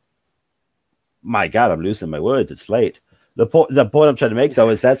 my God, I'm losing my words. It's late. The point I'm trying to make, though,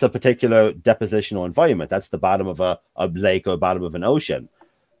 is that's a particular depositional environment. That's the bottom of a lake or bottom of an ocean.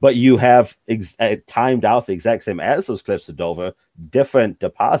 But you have timed out the exact same as those cliffs of Dover, different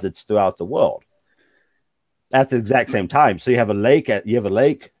deposits throughout the world at the exact same time. So you have a lake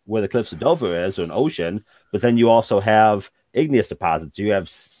where the cliffs of Dover is, or an ocean, but then you also have igneous deposits. You have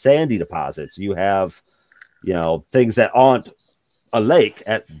sandy deposits. You have, things that aren't a lake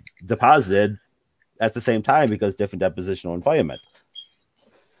deposited at the same time because different depositional environment.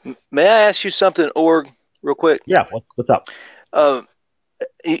 May I ask you something, Org, real quick? Yeah, what's up? Do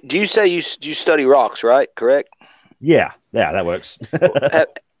you say you study rocks, right? Correct? Yeah, that works.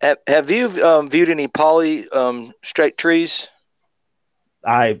 Have you viewed any straight trees?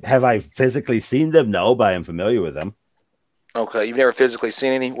 Have I physically seen them? No, but I am familiar with them. Okay, you've never physically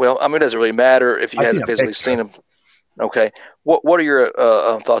seen any? Well, it doesn't really matter if you haven't physically seen them. Okay, what are your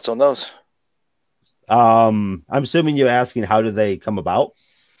thoughts on those? I'm assuming you're asking how do they come about?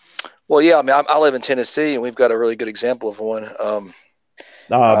 Well, yeah, I live in Tennessee, and we've got a really good example of one.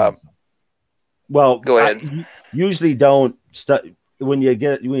 Well, go ahead. I usually don't study when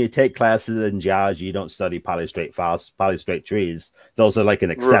you take classes in geology. You don't study polystrate trees. Those are like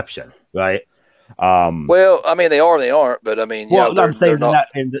an exception, right? Well, they are and they aren't, but I'm saying they're not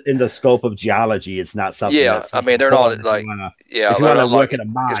in the scope of geology. It's not something. Yeah, they're not like if you want to work in a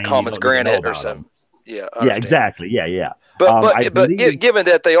mine, it's common granite or something. Yeah, exactly. Yeah. But given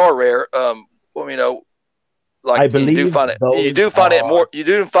that they are rare, I believe you do find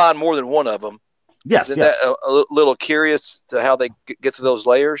more than one of them. Yes. Isn't that a little curious to how they get to those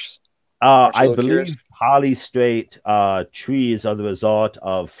layers? I believe polystrate trees are the result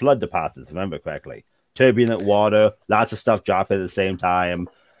of flood deposits, if I remember correctly. Turbulent water, lots of stuff dropping at the same time.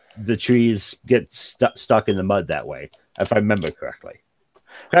 The trees get stuck in the mud that way, if I remember correctly.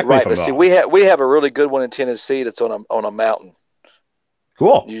 Right, but see, we have a really good one in Tennessee that's on a mountain.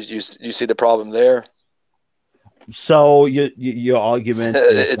 Cool. You see the problem there? So your argument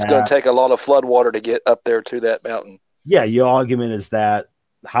is it's going to take a lot of flood water to get up there to that mountain. Yeah, your argument is that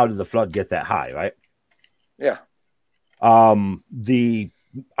how did the flood get that high, right? Yeah. I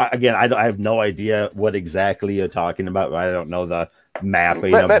have no idea what exactly you're talking about. Right? I don't know the map.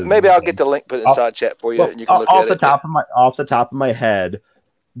 Maybe I'll get the link put inside chat for you, and you can look at it. Off the top of my head,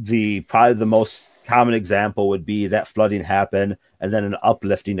 probably the most common example would be that flooding happened and then an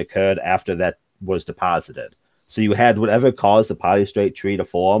uplifting occurred after that was deposited. So you had whatever caused the polystrate tree to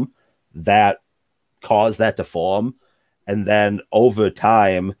form, that caused that to form, and then over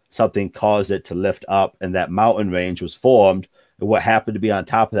time something caused it to lift up, and that mountain range was formed. And what happened to be on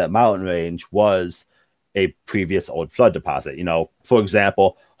top of that mountain range was a previous old flood deposit. For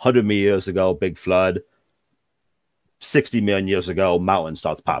example, 100 million years ago, big flood. 60 million years ago, mountain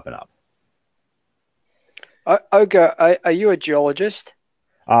starts popping up. Oga, are you a geologist?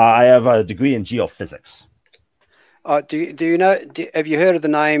 I have a degree in geophysics. Do you know? Have you heard of the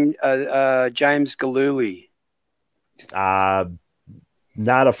name James Galooly?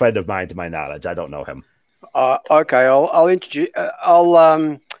 Not a friend of mine, to my knowledge. I don't know him. Okay, I'll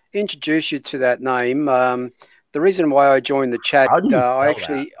introduce you to that name. The reason why I joined the chat, I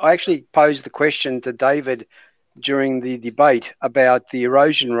actually posed the question to David during the debate about the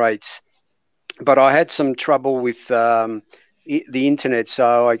erosion rates, but I had some trouble with the internet,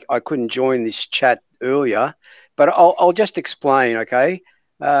 so I couldn't join this chat earlier. But I'll just explain, okay?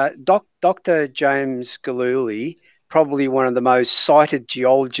 Dr. James Galooly, probably one of the most cited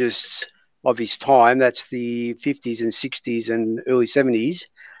geologists of his time, that's the 50s and 60s and early 70s.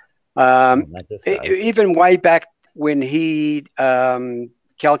 Even way back when he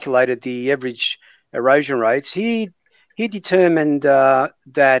calculated the average erosion rates, he determined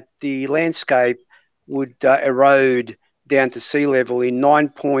that the landscape would erode down to sea level in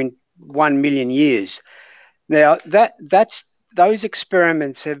 9.1 million years. Now, those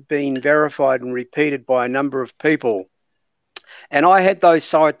experiments have been verified and repeated by a number of people. And I had those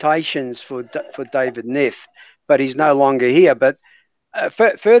citations for David Neff, but he's no longer here. But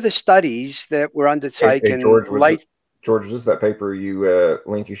further studies that were undertaken George, was this that paper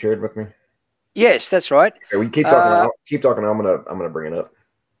link you shared with me? Yes, that's right. Okay, we keep talking. Keep talking. I'm gonna bring it up.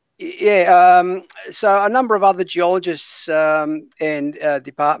 Yeah. So a number of other geologists and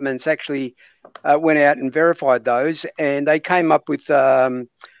departments actually went out and verified those, and they came up with a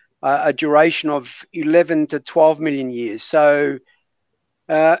duration of 11 to 12 million years. So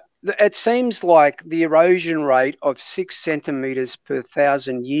it seems like the erosion rate of 6 centimeters per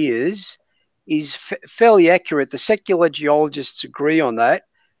 1,000 years is fairly accurate. The secular geologists agree on that.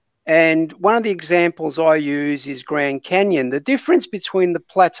 And one of the examples I use is Grand Canyon. The difference between the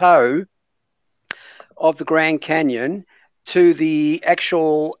plateau of the Grand Canyon to the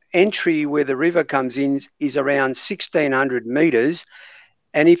actual entry where the river comes in is around 1,600 meters.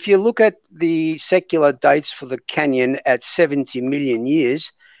 And if you look at the secular dates for the canyon at 70 million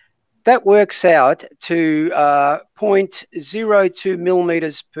years, that works out to 0.02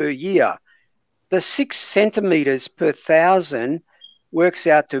 millimeters per year. The 6 centimeters per 1,000 works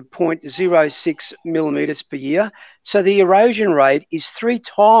out to 0.06 millimeters per year. So the erosion rate is three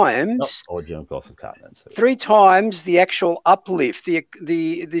times the actual uplift,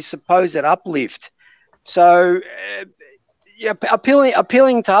 the supposed uplift. So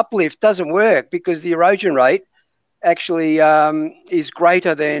appealing to uplift doesn't work because the erosion rate actually is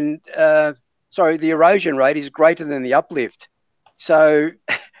greater than the erosion rate is greater than the uplift. So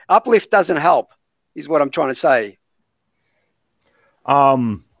uplift doesn't help, is what I'm trying to say.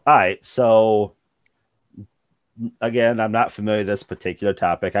 All right. So again, I'm not familiar with this particular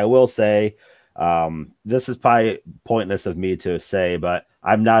topic. I will say this is probably pointless of me to say, but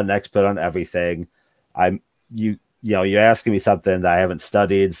I'm not an expert on everything. You're asking me something that I haven't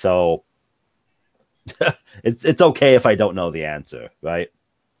studied, so it's okay if I don't know the answer, right?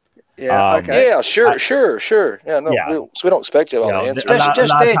 Yeah. Okay. Yeah. Sure. Yeah. No. Yeah. So we don't expect on the answer.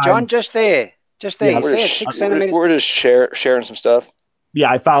 Just there, John. Just there. Yeah, We're just 6 centimeters. We're just sharing some stuff.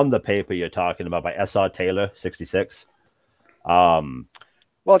 Yeah, I found the paper you're talking about by S.R. Taylor, 66. Well,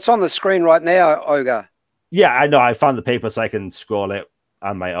 it's on the screen right now, Olga. Yeah, I know. I found the paper so I can scroll it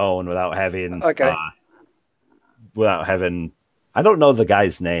on my own without having. Okay. I don't know the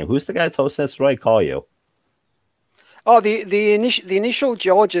guy's name. Who's the guy that hosted this? What do I call you? Oh, the initial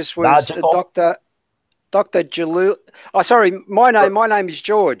geologist was Dr. Jalil. Oh, sorry. My name is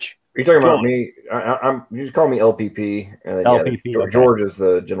George. Are you talking about me? You just call me LPP. And then, LPP. George is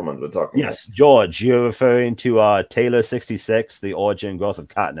the gentleman we're talking about. Yes, George. You're referring to Taylor 66, The Origin and Growth of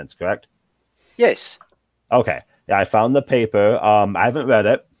Continents, correct? Yes. Okay. Yeah, I found the paper. I haven't read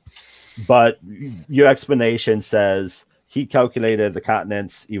it, but your explanation says he calculated the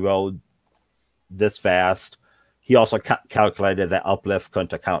continents erode this fast. He also calculated that uplift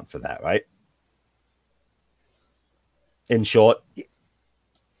couldn't account for that, right? In short.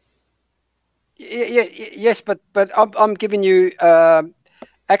 Yes, but I'm giving you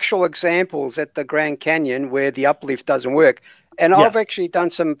actual examples at the Grand Canyon where the uplift doesn't work, and I've actually done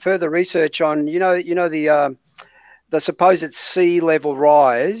some further research on the supposed sea level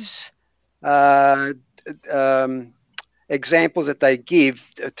rise examples that they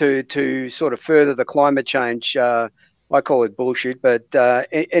give to sort of further the climate change. I call it bullshit, but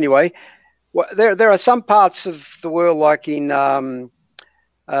anyway, there are some parts of the world like in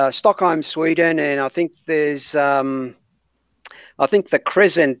Stockholm, Sweden, and I think there's the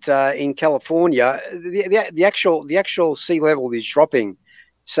Crescent in California. The actual sea level is dropping,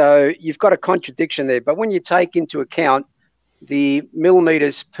 so you've got a contradiction there. But when you take into account the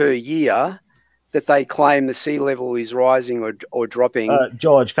millimeters per year that they claim the sea level is rising or dropping,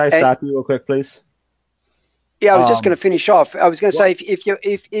 George, can I stop you real quick, please? Yeah, I was just going to finish off. I was going to say,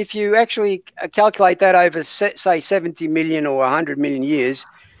 if you actually calculate that over, say, 70 million or 100 million years,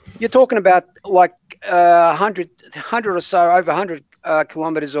 you're talking about like 100 or so, over 100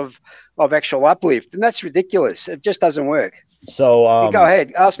 kilometers of actual uplift, and that's ridiculous. It just doesn't work. So go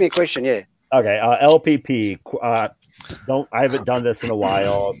ahead, ask me a question. Yeah. Okay. LPP. I haven't done this in a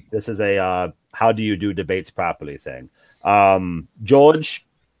while. This is a how do you do debates properly thing. George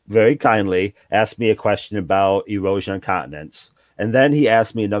very kindly asked me a question about erosion on continents, and then he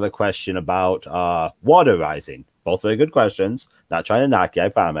asked me another question about water rising. Both very good questions. Not trying to knock you, I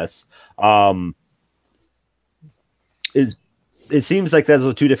promise. It seems like those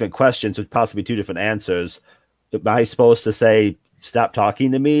are two different questions with possibly two different answers. Am I supposed to say stop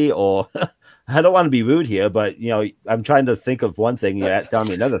talking to me, or I don't want to be rude here, but I'm trying to think of one thing. You're telling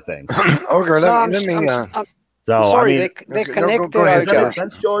me another thing. Ogre, let me. So sorry, they're connected. Go ahead, does that make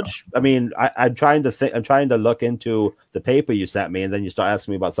sense, George? I mean, I'm trying to think. I'm trying to look into the paper you sent me, and then you start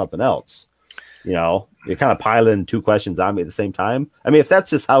asking me about something else. You're kind of piling two questions on me at the same time. I mean, if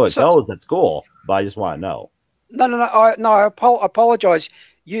that's just how it goes, that's cool. But I just want to know. No. I apologize.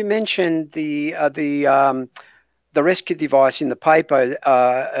 You mentioned the rescue device in the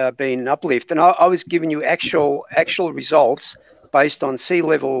paper being uplift, and I was giving you actual results based on sea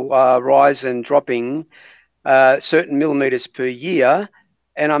level rise and dropping certain millimeters per year,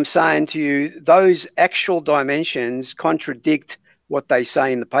 and I'm saying to you those actual dimensions contradict what they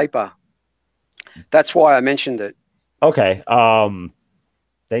say in the paper. That's why I mentioned it. Okay.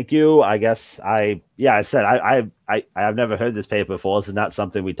 Thank you. I guess I said I've never heard this paper before. This is not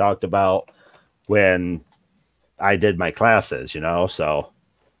something we talked about when I did my classes, So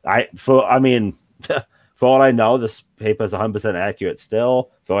for all I know, this paper is 100% accurate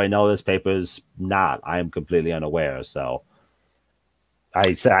still. For all I know, this paper is not. I am completely unaware. So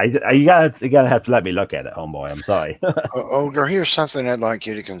I said, you gotta have to let me look at it, homeboy. I'm sorry. Ogre, here's something I'd like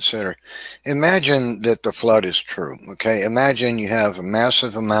you to consider. Imagine that the flood is true. Okay, imagine you have a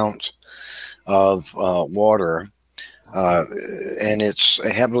massive amount of water, and it's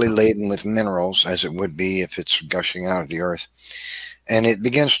heavily laden with minerals, as it would be if it's gushing out of the earth, and it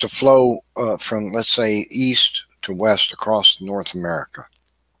begins to flow from, let's say, east to west across North America.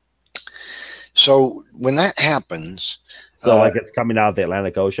 So when that happens. So like it's coming out of the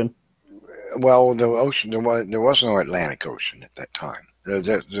Atlantic Ocean? Well, the ocean, there was no Atlantic Ocean at that time.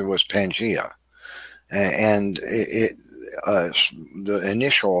 There was Pangea. And the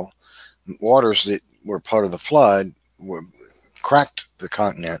initial waters that were part of the flood cracked the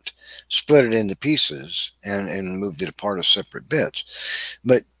continent, split it into pieces, and moved it apart as separate bits.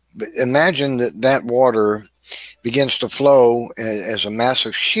 But imagine that water begins to flow as a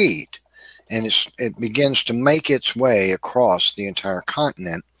massive sheet, and it begins to make its way across the entire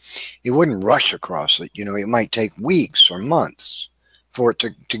continent. It wouldn't rush across it. It might take weeks or months for it to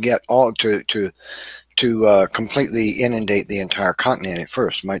get all to completely inundate the entire continent at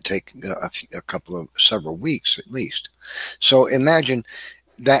first. It might take several weeks at least. So imagine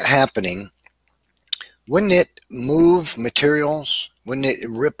that happening. Wouldn't it move materials? Wouldn't it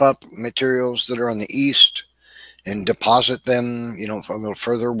rip up materials that are on the east and deposit them, a little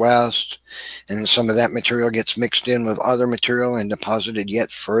further west, and then some of that material gets mixed in with other material and deposited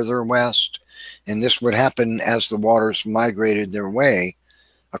yet further west? And this would happen as the waters migrated their way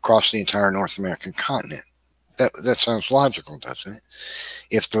across the entire North American continent. That sounds logical, doesn't it?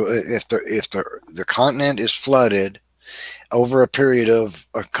 If the continent is flooded over a period of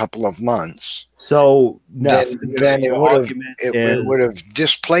a couple of months, so then it would have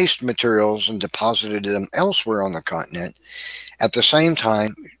displaced materials and deposited them elsewhere on the continent. At the same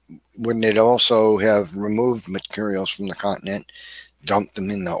time, wouldn't it also have removed materials from the continent, dumped them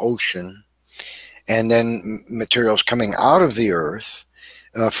in the ocean, and then materials coming out of the earth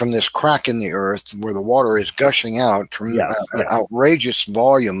from this crack in the earth where the water is gushing out from an outrageous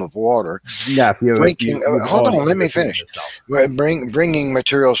volume of water. Hold on, let me finish. Bringing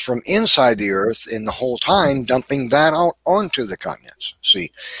materials from inside the earth, and the whole time dumping that out onto the continents.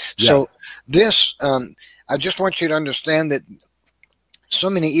 See, so this, I just want you to understand that so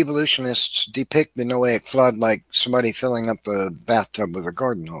many evolutionists depict the Noahic flood like somebody filling up a bathtub with a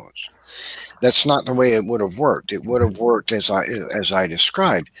garden hose. That's not the way it would have worked. It would have worked as I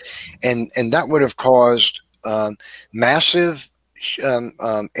described, and that would have caused massive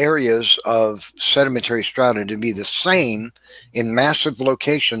areas of sedimentary strata to be the same in massive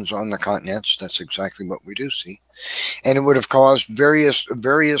locations on the continents. That's exactly what we do see, and it would have caused various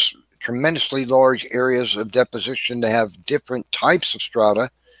tremendously large areas of deposition to have different types of strata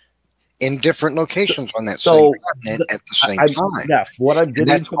in different locations on that same continent at the same time. Neff, what I'm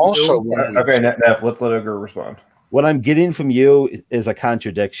getting from also you, okay, Neff, let's let Ogre respond. What I'm getting from you is a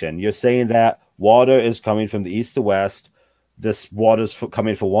contradiction. You're saying that water is coming from the east to west. This water is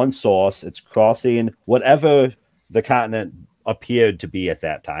coming from one source. It's crossing whatever the continent appeared to be at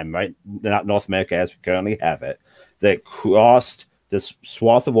that time, right? Not North America as we currently have it. That crossed, this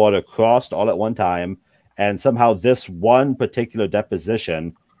swath of water crossed all at one time, and somehow this one particular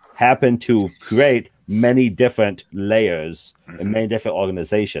deposition happened to create many different layers and many different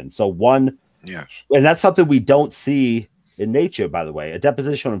organizations. So one, yes, and that's something we don't see in nature, by the way. A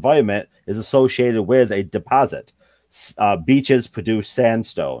depositional environment is associated with a deposit. Beaches produce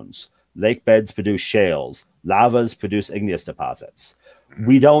sandstones. Lake beds produce shales. Lavas produce igneous deposits.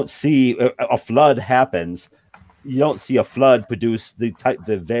 We don't see a flood happens. You don't see a flood produce the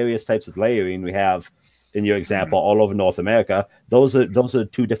various types of layering we have in your example all over North America. Those are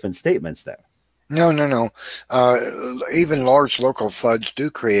two different statements there. No. Even large local floods do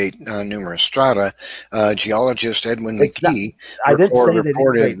create numerous strata. Geologist Edwin McGee reported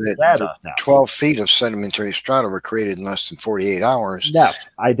that 12 feet of sedimentary strata were created in less than 48 hours. Neff,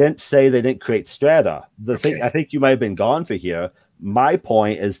 I didn't say they didn't create strata. Thing, I think you might have been gone for here. My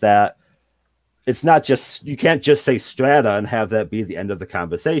point is that it's not just, you can't just say strata and have that be the end of the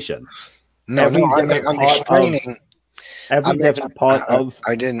conversation. I'm explaining. Every different part of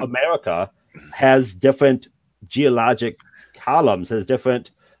America has different geologic columns, has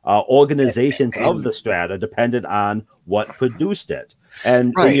different organizations of the strata dependent on what produced it.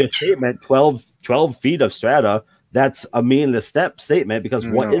 And in your statement, 12 feet of strata, that's a meaningless statement because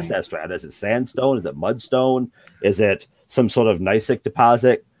what is that strata? Is it sandstone? Is it mudstone? Is it some sort of gneissic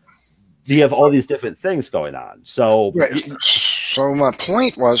deposit? You have all these different things going on. So, so my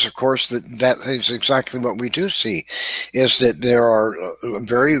point was, of course, that is exactly what we do see, is that there are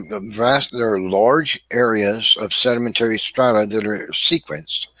there are large areas of sedimentary strata that are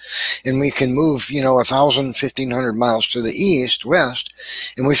sequenced, and we can move, 1,000, 1,500 miles to the east, west,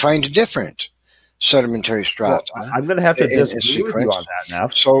 and we find a different sedimentary strata. Well, I'm going to have to disagree with you on that now.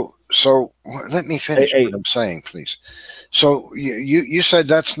 So let me finish what I'm saying, please. So you said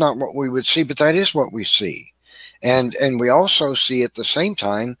that's not what we would see, but that is what we see. And we also see at the same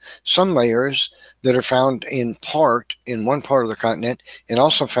time some layers that are found in one part of the continent, and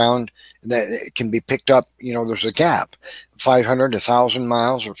also found that it can be picked up, there's a gap, 500, 1,000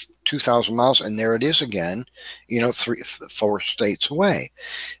 miles or 2,000 miles, and there it is again, 3-4 states away.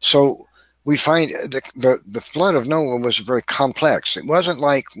 So we find the flood of Noah was very complex. It wasn't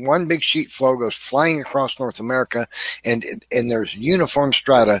like one big sheet flow goes flying across North America and there's uniform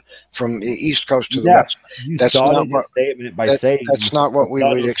strata from the east coast to the west. That's not what we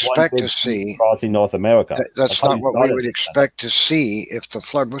would expect to see crossing North America. That's not what we would expect to see if the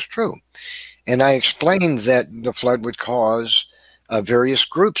flood was true. And I explained that the flood would cause various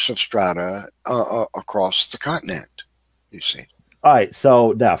groups of strata across the continent, you see. All right,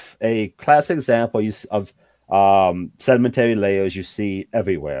 so Neff, a classic example of sedimentary layers you see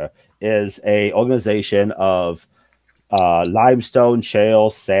everywhere is a organization of limestone,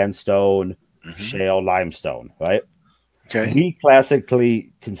 shale, sandstone, shale, limestone, right? Okay. We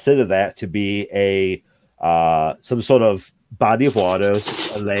classically consider that to be a some sort of body of water,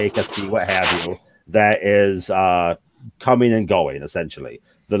 a lake, a sea, what have you, that is coming and going, essentially.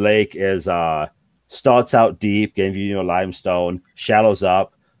 The lake is starts out deep, gives you limestone, shallows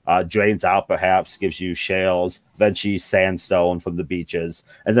up, drains out perhaps, gives you shales, eventually sandstone from the beaches,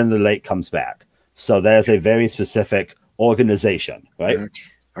 and then the lake comes back. So there's a very specific organization, right?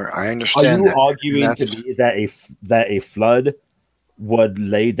 I understand. Are you arguing to me that a flood would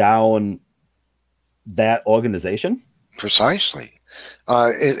lay down that organization? Precisely.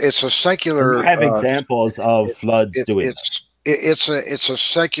 It's a secular. You have examples of floods doing that. It's a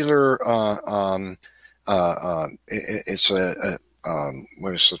secular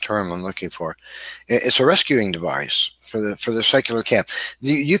what is the term I'm looking for? It's a rescuing device for the secular camp.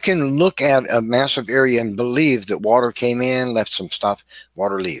 You can look at a massive area and believe that water came in, left some stuff,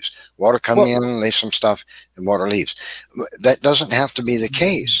 water leaves. Water comes in, leaves some stuff, and water leaves. That doesn't have to be the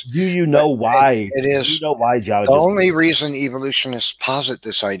case. Do you know why? It is. Do you know why geologists? The only reason evolutionists posit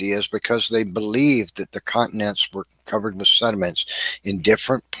this idea is because they believe that the continents were covered with sediments in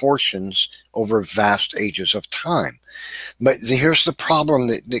different portions over vast ages of time. But here's the problem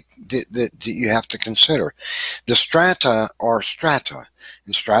that you have to consider. The strata strata are strata,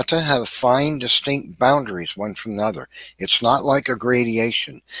 and strata have fine, distinct boundaries one from another. It's not like a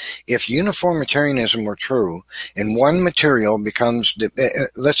gradation. If uniformitarianism were true, and one material becomes,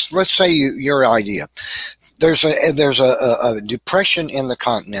 let's say your idea. There's a depression in the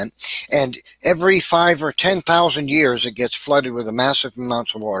continent, and every 5,000 or 10,000 years it gets flooded with a massive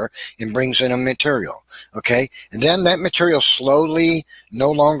amounts of water and brings in a material. Okay, and then that material slowly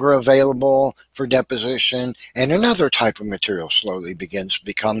no longer available for deposition, and another type of material slowly begins to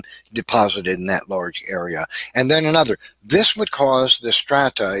become deposited in that large area, and then another. This would cause the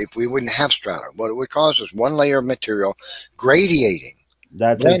strata, if we wouldn't have strata, what it would cause is one layer of material gradiating.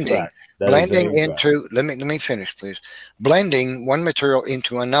 That's blending, blending incorrect. into. Let me finish, please. Blending one material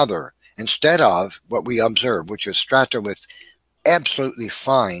into another instead of what we observe, which is strata with absolutely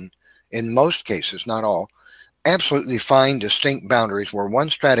fine, in most cases, not all, absolutely fine, distinct boundaries where one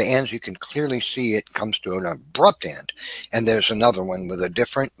strata ends. You can clearly see it comes to an abrupt end, and there's another one with a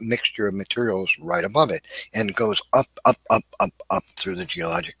different mixture of materials right above it, and goes up, up, up, up, up through the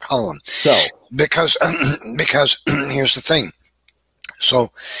geologic column. So, because here's the thing.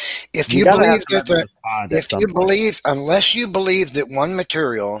 So, if you believe unless you believe that one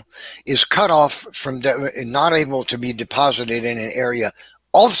material is cut off from not able to be deposited in an area,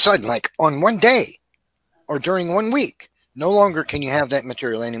 all of a sudden, like on one day or during 1 week, no longer can you have that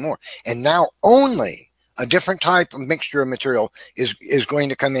material anymore, and now only a different type of mixture of material is going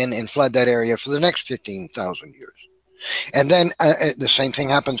to come in and flood that area for the next 15,000 years. And then the same thing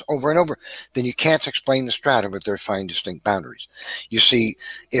happens over and over. Then you can't explain the strata with their fine, distinct boundaries. You see,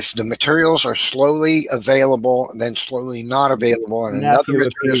 if the materials are slowly available, then slowly not available, and another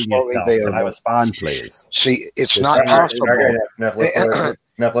material is slowly available. Can I respond, please? See, it's not possible. It's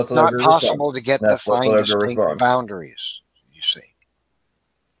not possible to get the fine, distinct boundaries. You see.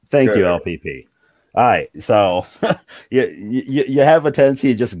 Thank you, LPP. All right, so you have a tendency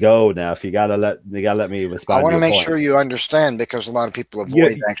to just go now. If you gotta let me respond. I want to make sure you understand, because a lot of people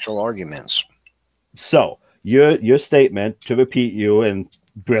avoid actual arguments. So your statement, to repeat you and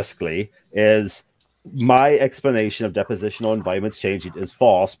briskly, is my explanation of depositional environments changing is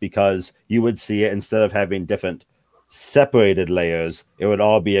false, because you would see it, instead of having different separated layers, it would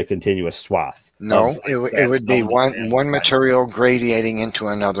all be a continuous swath. No, it would be one material gradiating into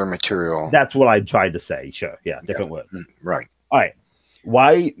another material. That's what I tried to say. Sure. Yeah. Different word. Right. All right.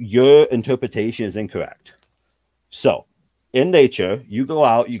 Why your interpretation is incorrect. So in nature, you go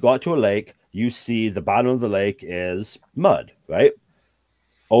out to a lake, you see the bottom of the lake is mud, right?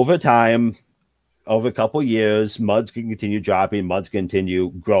 Over time, over a couple years, muds can continue dropping, muds continue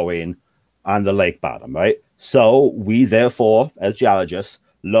growing on the lake bottom, right? So we therefore, as geologists,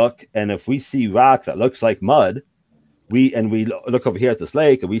 look, and if we see rock that looks like mud, we look over here at this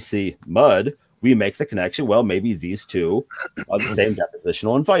lake and we see mud, we make the connection, well, maybe these two are the same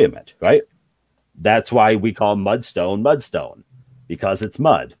depositional environment, right? That's why we call mudstone, because it's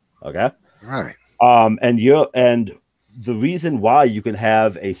mud, okay? Right. And the reason why you can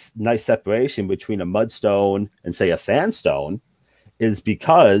have a nice separation between a mudstone and, say, a sandstone is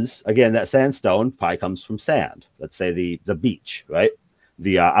because, again, that sandstone probably comes from sand. Let's say the beach, right?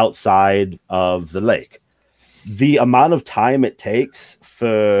 The outside of the lake. The amount of time it takes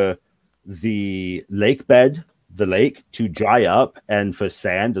for the lake bed, the lake, to dry up and for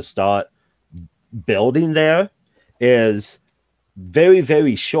sand to start building there is very,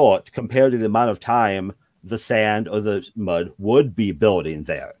 very short compared to the amount of time the sand or the mud would be building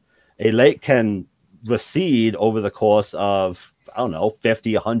there. A lake can recede over the course of, I don't know,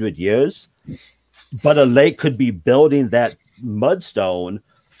 50, 100 years. But a lake could be building that mudstone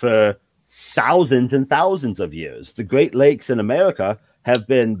for thousands and thousands of years. The Great Lakes in America have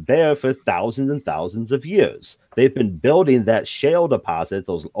been there for thousands and thousands of years. They've been building that shale deposit,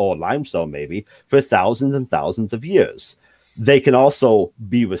 or limestone maybe, for thousands and thousands of years. They can also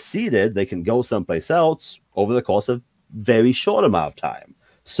be receded. They can go someplace else over the course of very short amount of time.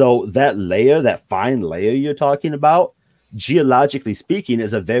 So that layer, that fine layer you're talking about, geologically speaking,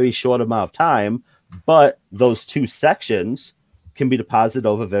 is a very short amount of time, but those two sections can be deposited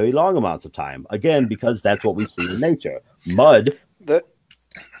over very long amounts of time. Again, because that's what we see in nature. Mud.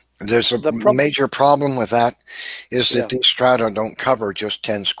 There's a major problem with that, is that these strata don't cover just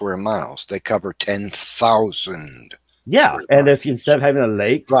 10 square miles. They cover 10,000. Yeah, and if instead of having a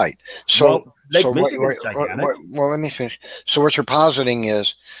lake, right? So, well, let me finish. So what you're positing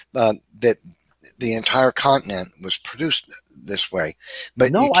is that the entire continent was produced this way.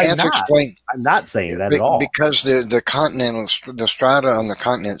 But no, you can't explain. I'm not saying that at all. Because the strata on the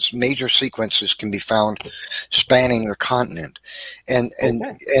continents, major sequences can be found spanning the continent, and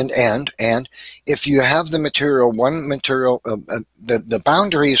if you have the material, the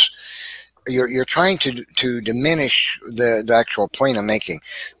boundaries. You're trying to diminish the actual point I'm making.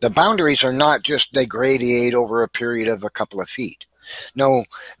 The boundaries are not just they gradiate over a period of a couple of feet. No,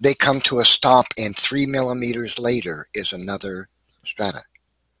 they come to a stop, and 3 millimeters later is another strata.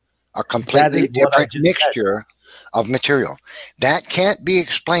 A completely different mixture of material. That can't be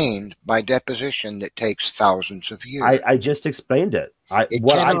explained by deposition that takes thousands of years. I just explained it. I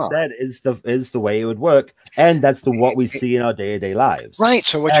said is the way it would work, and that's what we see in our day-to-day lives. Right.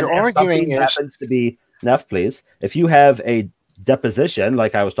 So what you're arguing happens to be, Neff, please, if you have a deposition,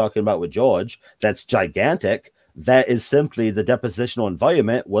 like I was talking about with George, that's gigantic, that is simply the depositional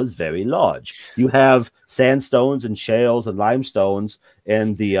environment was very large. You have sandstones and shales and limestones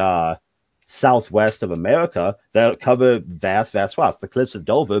in the southwest of America that cover vast swaths. The cliffs of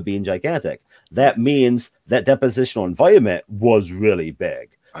Dover being gigantic. That means that depositional environment was really big.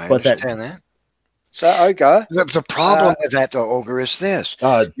 I understand that. So, okay. The problem with that, though, Ogre, is this.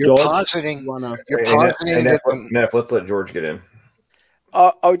 You're positing that... Neff, let's let George get in.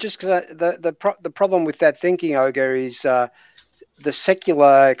 Just because the problem with that thinking, Ogre, is the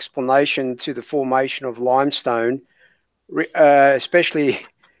secular explanation to the formation of limestone, especially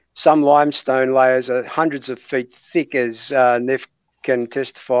some limestone layers are hundreds of feet thick, as Neff can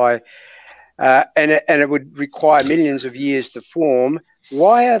testify, and it would require millions of years to form.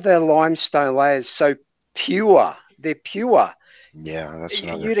 Why are the limestone layers so pure? They're pure. Yeah, that's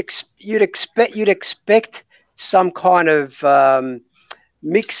another... You'd expect some kind of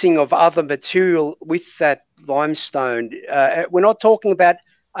mixing of other material with that limestone. We're not talking about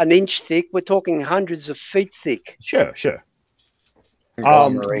an inch thick. We're talking hundreds of feet thick. Sure.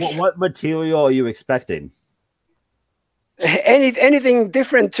 What material are you expecting? Anything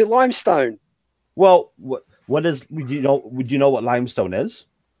different to limestone? Well, what is? Would you know what limestone is?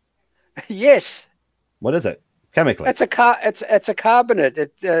 Yes. What is it chemically? It's a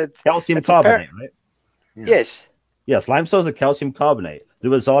carbonate. Calcium carbonate, right? Yeah. Yes. Yes, limestone is a calcium carbonate, the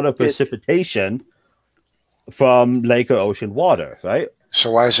result of precipitation from lake or ocean water, right?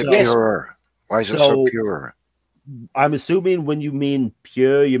 So why is it pure? Why is it so pure? I'm assuming when you mean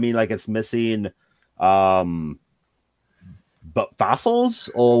pure, you mean like it's missing but fossils,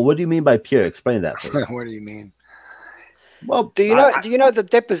 or what do you mean by pure? Explain that, please. What do you mean? Well, do you know the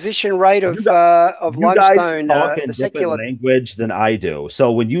deposition rate of limestone? You guys talk in different language than I do.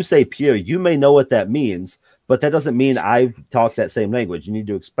 So when you say pure, you may know what that means, but that doesn't mean I talk that same language. You need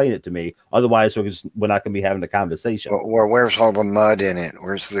to explain it to me. Otherwise, we're not going to be having a conversation. Well, where's all the mud in it?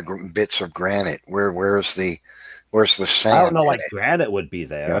 Where's the bits of granite? Where's the sand? I don't know, like granite would be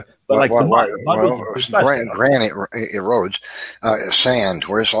there, but granite erodes. Sand.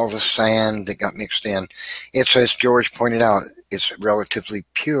 Where's all the sand that got mixed in? It's, as George pointed out, it's relatively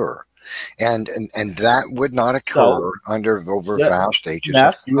pure, and that would not occur over vast ages.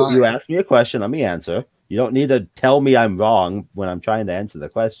 Neff, you asked me a question. Let me answer. You don't need to tell me I'm wrong when I'm trying to answer the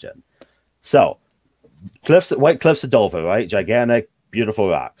question. So, White Cliffs of Dover, right? Gigantic, beautiful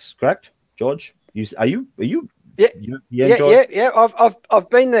rocks. Correct, George? Are you? Yeah. I've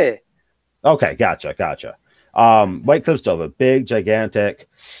been there. Okay, gotcha. White Cliffs Dover, big, gigantic.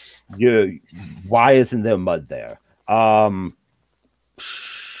 Why isn't there mud there? I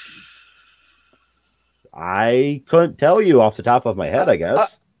couldn't tell you off the top of my head, I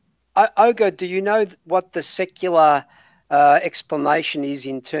guess. Ogo, do you know what the secular explanation is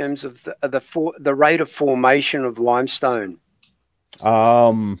in terms of the rate of formation of limestone?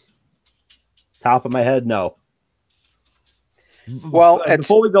 Top of my head, no. Well,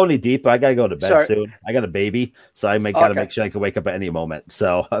 before we go any deeper, I gotta go to bed soon. I got a baby, so I gotta make sure I can wake up at any moment.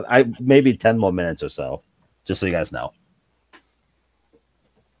 So I maybe 10 more minutes or so, just so you guys know.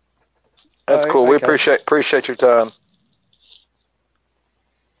 That's cool. We appreciate your time.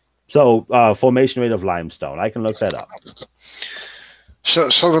 So formation rate of limestone, I can look that up. So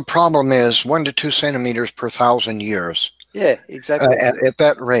the problem is 1 to 2 centimeters per 1,000 years. Yeah, exactly. At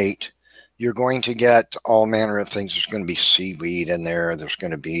that rate, you're going to get all manner of things. There's going to be seaweed in there. There's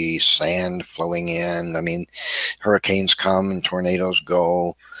going to be sand flowing in. I mean, hurricanes come and tornadoes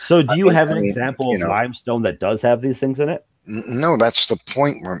go. So do you have an example of limestone that does have these things in it? No, that's the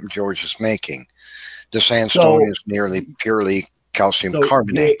point George is making. The sandstone is nearly purely calcium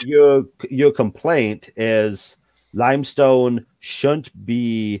carbonate. Your complaint is limestone shouldn't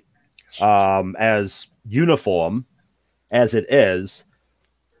be as uniform as it is,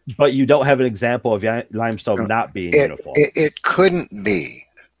 But you don't have an example of limestone not being uniform. It couldn't be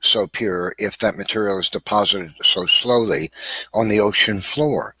so pure if that material is deposited so slowly on the ocean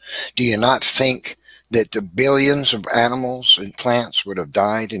floor. Do you not think that the billions of animals and plants would have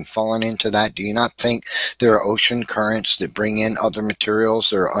died and fallen into that? Do you not think there are ocean currents that bring in other materials?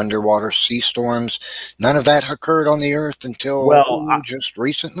 There are underwater sea storms. None of that occurred on the Earth until just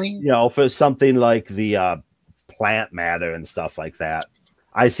recently? You know, for something like the plant matter and stuff like that,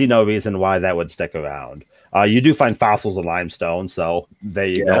 I see no reason why that would stick around. You do find fossils of limestone, so there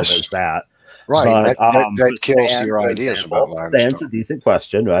you go. There's that. Right. But, that kills your ideas about limestone. Sand's a decent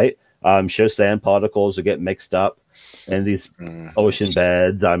question, right? I'm sure sand particles will get mixed up in these ocean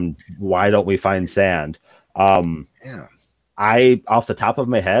beds. Why don't we find sand? I, off the top of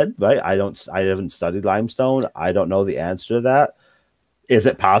my head, right? I haven't studied limestone. I don't know the answer to that. Is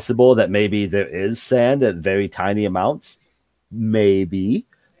it possible that maybe there is sand at very tiny amounts? Maybe.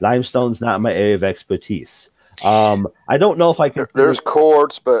 Limestone's not my area of expertise. I don't know if I can. There's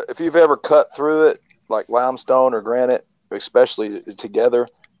quartz, but if you've ever cut through it, like limestone or granite, especially together,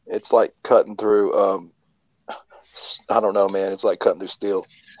 it's like cutting through. I don't know, man. It's like cutting through steel.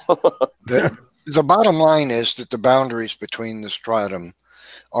 The bottom line is that the boundaries between the stratum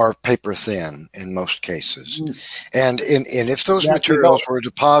are paper thin in most cases, and if those materials were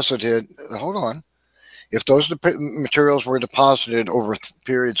deposited, hold on. If those materials were deposited over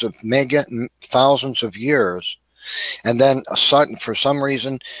periods of thousands of years, and then for some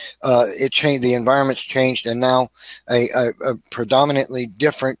reason it changed, the environment's changed, and now a predominantly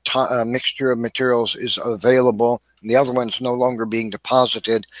different mixture of materials is available, and the other one's no longer being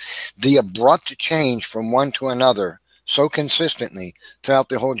deposited, the abrupt change from one to another so consistently throughout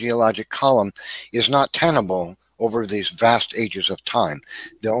the whole geologic column is not tenable over these vast ages of time.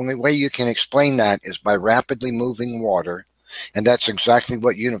 The only way you can explain that is by rapidly moving water, and that's exactly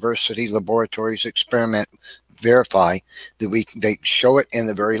what university laboratories verify, that they show it in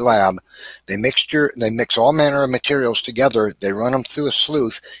the very lab. They mix all manner of materials together, they run them through a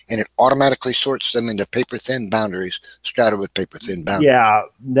sleuth, and it automatically sorts them into paper thin boundaries, strata with paper thin boundaries. Yeah,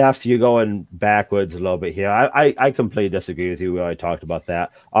 Neff, you're going backwards a little bit here. I completely disagree with you when I talked about that.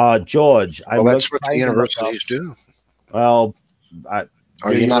 George, that's what the universities do. Well,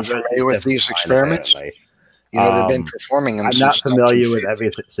 are you not familiar with these experiments? You know, they've been performing them. I'm not familiar with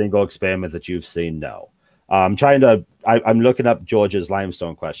every single experiment that you've seen. No. I'm looking up George's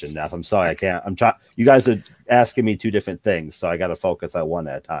limestone question, Neff. I'm sorry, I can't. You guys are asking me two different things, so I got to focus on one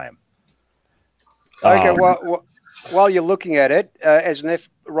at a time. Okay. While you're looking at it, as Neff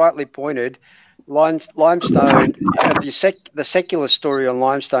rightly pointed, limestone. The secular story on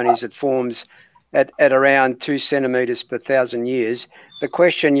limestone is it forms at around 2 centimeters per 1,000 years. The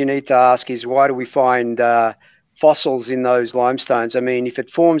question you need to ask is, why do we find fossils in those limestones? I mean, if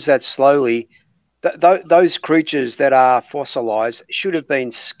it forms that slowly, those creatures that are fossilized should have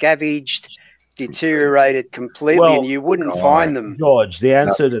been scavenged, deteriorated completely, and you wouldn't find them. George,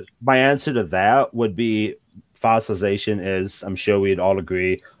 my answer to that would be fossilization is, I'm sure we'd all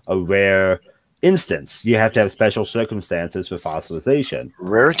agree, a rare instance. You have to have special circumstances for fossilization.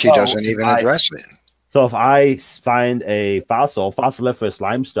 Rarity doesn't even address it. So if I find a fossiliferous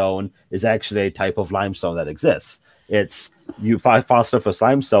limestone is actually a type of limestone that exists. Fossiliferous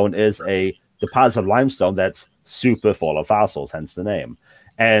limestone is a deposit of limestone that's super full of fossils, hence the name.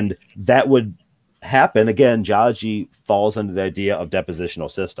 And that would happen. Again, geology falls under the idea of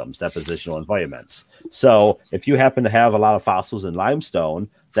depositional systems, depositional environments. So if you happen to have a lot of fossils in limestone,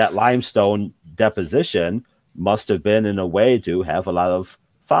 that limestone deposition must have been in a way to have a lot of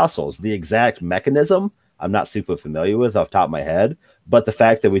fossils. The exact mechanism, I'm not super familiar with off the top of my head, but the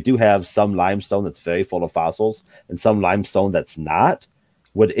fact that we do have some limestone that's very full of fossils and some limestone that's not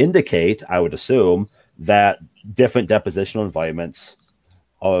would indicate, I would assume, that different depositional environments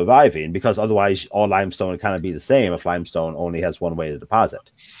are arriving, because otherwise all limestone would kind of be the same if limestone only has one way to deposit.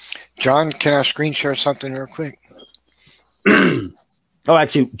 John, can I screen share something real quick? Oh,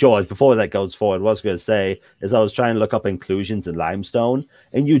 actually, George, before that goes forward, what I was going to say is I was trying to look up inclusions in limestone,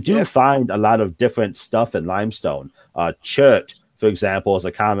 and you do find a lot of different stuff in limestone. Chert, for example, is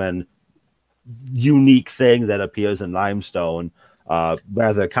a common, unique thing that appears in limestone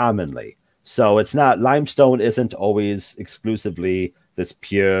rather commonly. So it's not, limestone isn't always exclusively this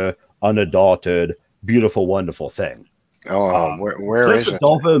pure, unadulterated, beautiful, wonderful thing. Where is it?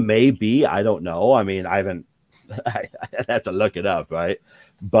 Dover may be, I don't know. I mean, I'd have to look it up, right?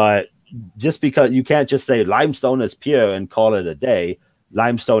 But just because you can't just say limestone is pure and call it a day,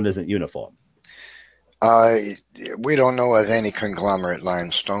 limestone isn't uniform. We don't know of any conglomerate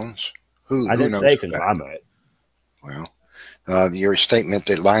limestones. I didn't say conglomerate. Well, Your statement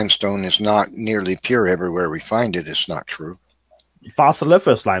that limestone is not nearly pure everywhere we find it is not true.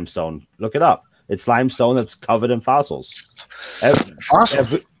 Fossiliferous limestone. Look it up. It's limestone that's covered in fossils.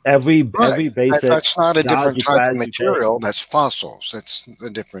 Fossils. Every basic. That's not a different geology type class of you material. That's fossils. That's a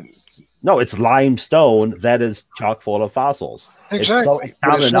different. No, it's limestone that is chock full of fossils. Exactly.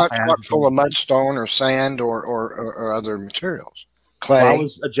 It's not chock full of mudstone or sand or other materials. Clay. Well, I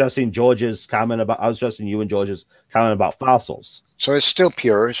was addressing George's comment about. I was addressing you and George's comment about fossils. So it's still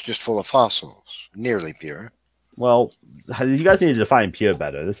pure. It's just full of fossils. Nearly pure. Well, you guys need to define pure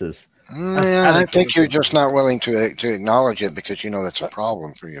better. This is. Yeah, I think you're just not willing to acknowledge it because you know that's a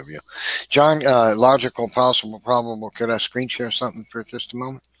problem for you. John, logical, possible, probable. Could I screen share something for just a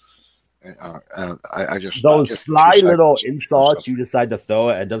moment? I just those sly little insults you decide to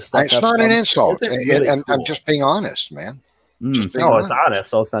throw at end of stuff. It's not an insult. Really I'm just being honest, man. No, it's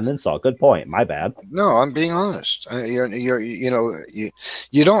honest, so it's not an insult. Good point. My bad. No, I'm being honest. You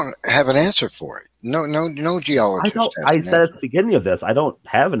don't have an answer for it. No geologist. I said at the beginning of this, I don't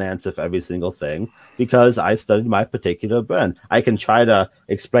have an answer for every single thing because I studied my particular brand. I can try to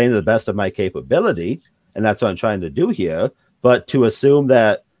explain to the best of my capability, and that's what I'm trying to do here. But to assume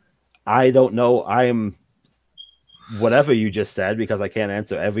that I don't know, I'm whatever you just said because I can't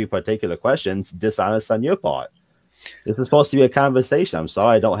answer every particular question, it's dishonest on your part. This is supposed to be a conversation. I'm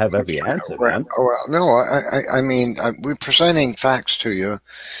sorry I don't have every answer, man. Well, no, I mean, we're presenting facts to you,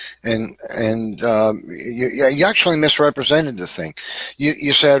 and you actually misrepresented the thing.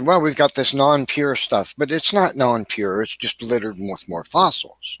 You said, well, we've got this non-pure stuff, but it's not non-pure. It's just littered with more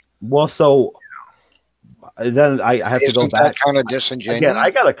fossils. Well, so then I have to go back. That kind of disingenuous? Again,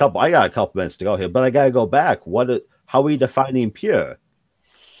 I got a couple minutes to go here, but I got to go back. How are we defining pure?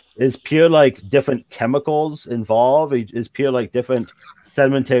 Is pure like different chemicals involved? Is pure like different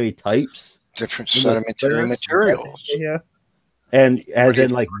sedimentary types? Different sedimentary materials. Yeah. And as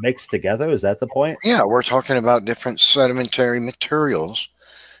in like mixed together? Is that the point? Yeah, we're talking about different sedimentary materials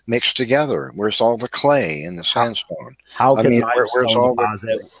mixed together. Where's all the clay and the sandstone? How can where's all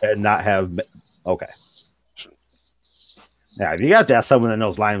deposit and not have? Okay. Yeah, you got to ask someone that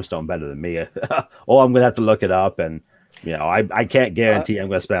knows limestone better than me, or I'm gonna have to look it up and. You know, I can't guarantee I'm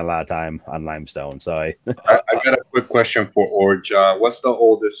going to spend a lot of time on limestone. So I got a quick question for Orge. What's the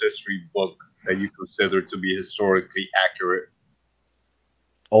oldest history book that you consider to be historically accurate?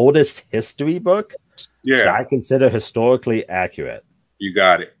 Oldest history book? Yeah. That I consider historically accurate. You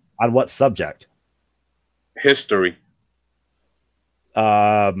got it. On what subject? History.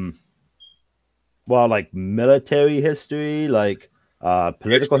 Well, like military history, like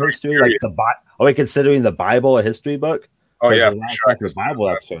political history, like the Bible. Are we considering the Bible a history book? Oh yeah, sure. The Bible,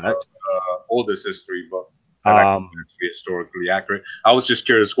 that's correct. Oldest history book. To be historically accurate. I was just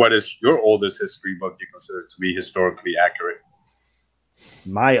curious, what is your oldest history book you consider to be historically accurate?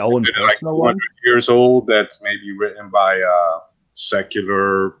 My own personal like 200 one? years old. That's maybe written by a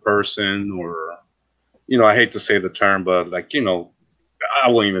secular person, or I hate to say the term, but like I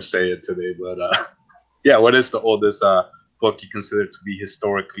won't even say it today. But yeah, what is the oldest book you consider to be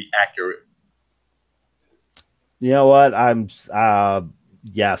historically accurate? You know what? I'm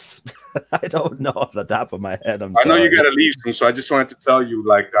yes. I don't know off the top of my head. I know you got to leave soon, so I just wanted to tell you,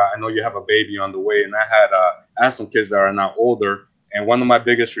 like, I know you have a baby on the way, and I had some kids that are now older, and one of my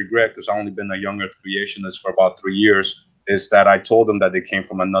biggest regrets, because I've only been a younger creationist for about 3 years, is that I told them that they came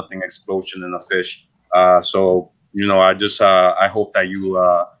from a nothing explosion in a fish. So I just I hope that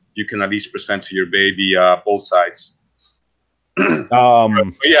you can at least present to your baby both sides.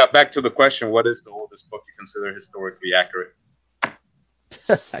 But yeah, back to the question: what is the oldest book you consider historically accurate?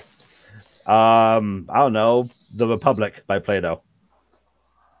 I don't know. The Republic by Plato.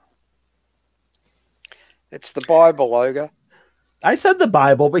 It's the Bible, Ogre. I said the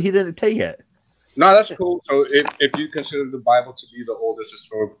Bible, but he didn't take it. No, that's cool. So if you consider the Bible to be the oldest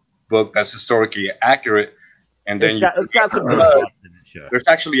historical book that's historically accurate, and then it's got some there's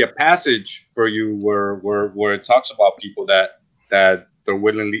actually a passage for you where it talks about people that they're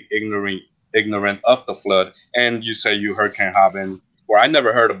willingly ignorant of the flood, and you say you heard Ken Haben, where I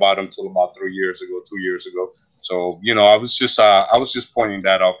never heard about him until about 2 years ago. So I was just pointing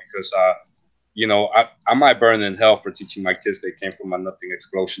that out because I might burn in hell for teaching my kids they came from a nothing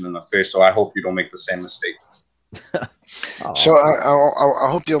explosion in a fish. So I hope you don't make the same mistake. So I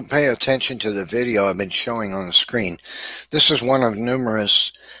hope you'll pay attention to the video I've been showing on the screen. This is one of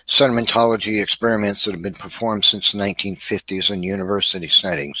numerous sedimentology experiments that have been performed since the 1950s in university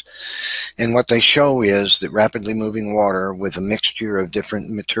settings. And what they show is that rapidly moving water with a mixture of different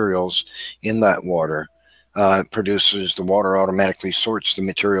materials in that water produces, the water automatically sorts the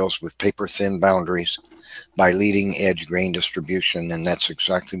materials with paper-thin boundaries by leading-edge grain distribution, and that's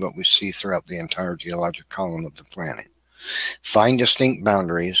exactly what we see throughout the entire geologic column of the planet. Fine, distinct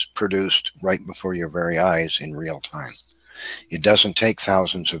boundaries produced right before your very eyes in real time. It doesn't take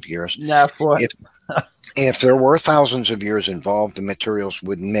thousands of years. If there were thousands of years involved, the materials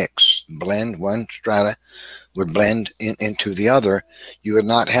would mix, blend. One strata would blend into the other. You would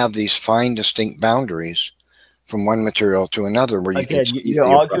not have these fine, distinct boundaries from one material to another where you can see you're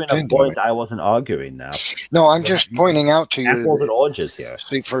arguing a point I wasn't arguing now. No, I'm just pointing out to you apples and oranges here.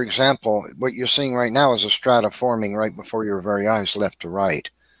 See, for example, what you're seeing right now is a strata forming right before your very eyes, left to right.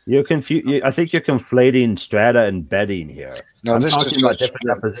 You're confused. I think you're conflating strata and bedding here. No, I'm this talking is about different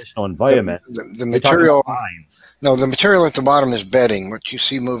depositional environment. The material. No, the material at the bottom is bedding. What you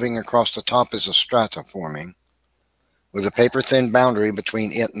see moving across the top is a strata forming, with a paper-thin boundary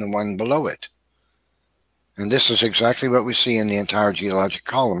between it and the one below it. And this is exactly what we see in the entire geologic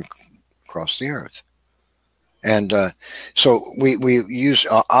column across the Earth. And so we use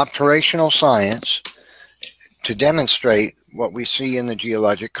operational science to demonstrate what we see in the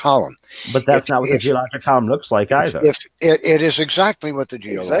geologic column. But that's not what the geologic column looks like either. It is exactly what the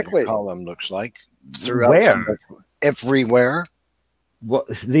geologic column looks like. Throughout everywhere. What,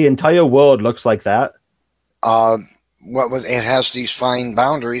 the entire world looks like that? It has these fine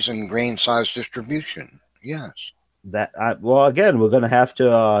boundaries and grain size distribution. Yes. Well, again, we're going to have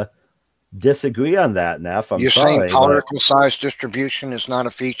to disagree on that, Neff. You're saying particle size distribution is not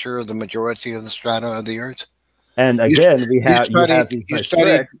a feature of the majority of the strata of the Earth? And again, you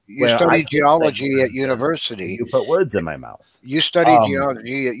studied geology at university. You put words in my mouth. You studied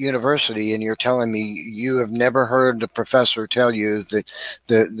geology at university, and you're telling me you have never heard a professor tell you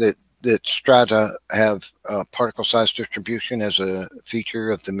that strata have particle size distribution as a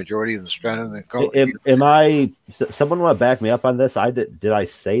feature of the majority of the strata of the column. Someone want to back me up on this? Did I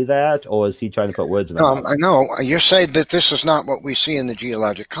say that, or is he trying to put words in my mouth? I know. You're saying that this is not what we see in the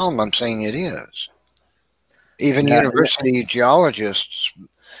geologic column. I'm saying it is. Even university geologists.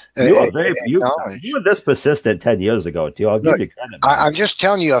 You were this persistent 10 years ago, too. I'll give you credit. I'm just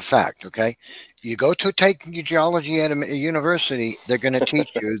telling you a fact, okay? You go to take geology at a university, they're going to teach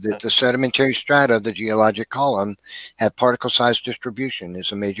you that the sedimentary strata of the geologic column have particle size distribution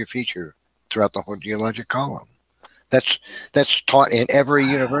is a major feature throughout the whole geologic column. That's taught in every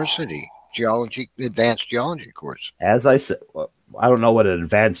university advanced geology course. As I said, I don't know what an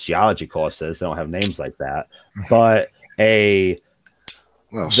advanced geology course is. They don't have names like that, but the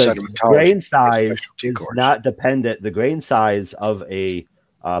grain size is not dependent. The grain size of a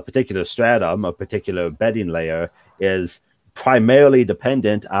particular stratum, a particular bedding layer, is primarily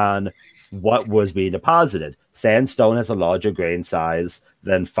dependent on what was being deposited. Sandstone has a larger grain size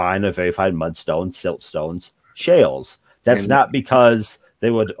than fine or very fine mudstone, siltstones, shales. That's not because they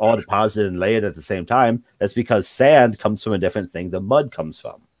were all deposited and layered at the same time. That's because sand comes from a different thing than mud comes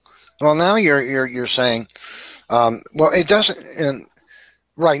from. Well, now you're saying, it doesn't.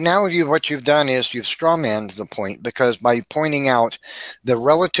 Right now, what you've done is you've strawmanned the point, because by pointing out the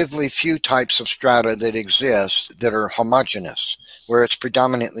relatively few types of strata that exist that are homogeneous, where it's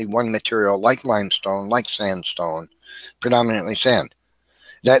predominantly one material, like limestone, like sandstone, predominantly sand.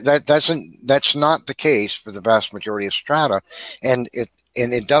 That's not the case for the vast majority of strata, and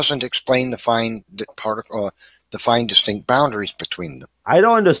it doesn't explain the fine distinct boundaries between them. I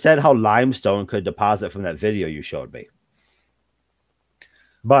don't understand how limestone could deposit from that video you showed me.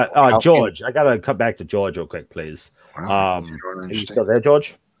 But George, I gotta cut back to George real quick, please. Are you still there,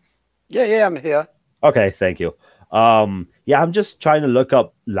 George? Yeah, I'm here. Okay, thank you. I'm just trying to look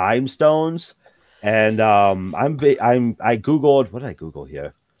up limestones, and I googled, what did I Google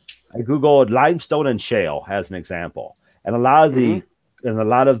here? I googled limestone and shale as an example, and a lot of the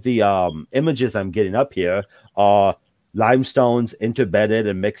images I'm getting up here are limestones interbedded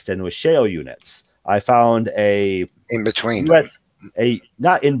and mixed in with shale units. I found in between.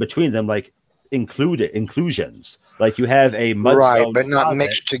 Not in between them, like inclusions. Like you have a mudstone, right, but not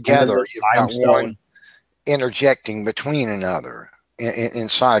mixed together. You've got one interjecting between another,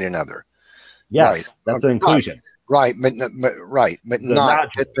 inside another. Yes, right. That's an inclusion. Right, but not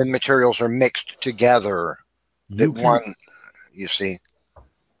that the materials are mixed together. You see,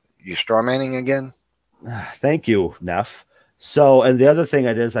 you strawmanning again. Thank you, Neff. So, and the other thing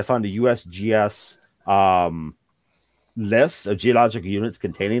I did is I found a USGS list of geological units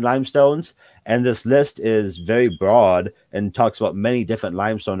containing limestones, and this list is very broad and talks about many different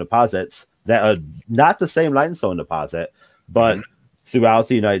limestone deposits that are not the same limestone deposit, but throughout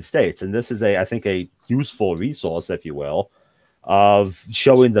the United States. And this is I think a useful resource, if you will, of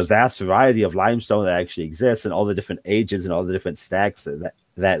showing the vast variety of limestone that actually exists and all the different ages and all the different stacks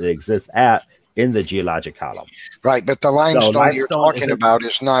that exist in the geologic column. Right, but the limestone you're talking about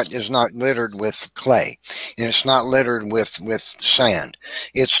is not littered with clay, and it's not littered with sand.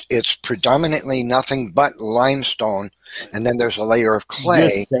 It's predominantly nothing but limestone, and then there's a layer of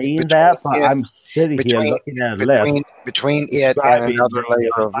clay. You're saying that, but I'm sitting here looking at a list between it and another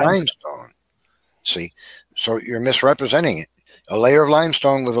layer of limestone. See, so you're misrepresenting it. A layer of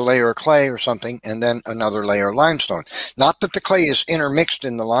limestone with a layer of clay or something, and then another layer of limestone. Not that the clay is intermixed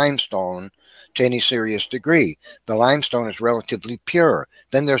in the limestone to any serious degree. The limestone is relatively pure.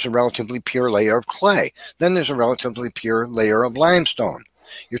 Then there's a relatively pure layer of clay. Then there's a relatively pure layer of limestone.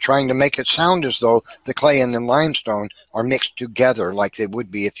 You're trying to make it sound as though the clay and the limestone are mixed together like they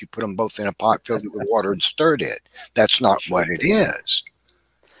would be if you put them both in a pot, filled it with water, and stirred it. That's not what it is.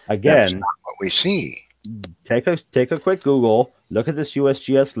 Again, that's not what we see. Take a quick Google, look at this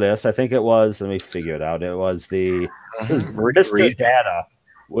USGS list. I think it was, let me figure it out. It was the Vista data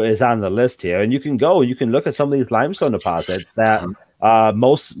is on the list here, and you can look at some of these limestone deposits that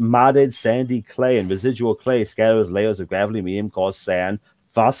most modded sandy clay and residual clay scattered with layers of gravelly medium coarse sand,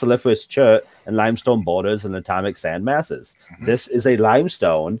 fossiliferous chert, and limestone borders and atomic sand masses. This is a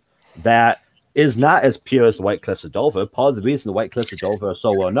limestone that is not as pure as the White Cliffs of Dover. Part of the reason the White Cliffs of Dover are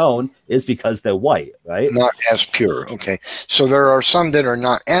so well known is because they're white, right? Not as pure. Okay. So there are some that are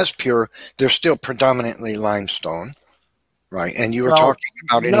not as pure. They're still predominantly limestone. Right, and you were talking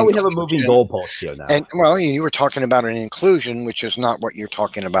about now we have a moving goalpost here now. And you were talking about an inclusion, which is not what you're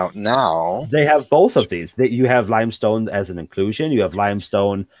talking about now. They have both of these. You have limestone as an inclusion. You have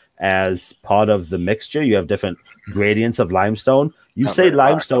limestone as part of the mixture. You have different gradients of limestone. You say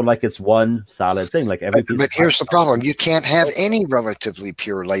limestone like it's one solid thing, like every piece. But here's the problem: you can't have any relatively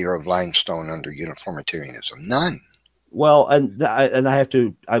pure layer of limestone under uniformitarianism. None. Well, and I have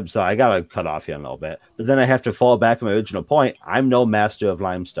to. I'm sorry, I gotta cut off here a little bit, but then I have to fall back on my original point. I'm no master of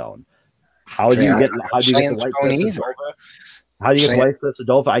limestone. How do you get the White Cliffs of Dover? How do you get the White Cliffs of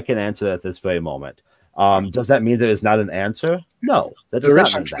Dover? I can answer that at this very moment. Does that mean there is not an answer? No, that does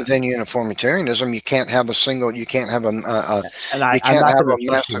not mean that. Within uniformitarianism, you can't have a single. You can't have a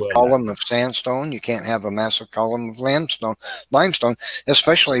massive column of sandstone. You can't have a massive column of limestone,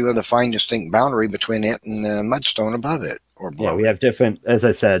 especially with a fine, distinct boundary between it and the mudstone above it. Yeah, we have different. As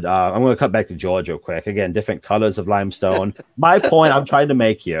I said, I'm going to cut back to George real quick. Again, different colors of limestone. My point I'm trying to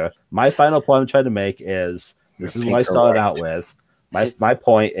make here. My final point I'm trying to make is this is what I started out with. My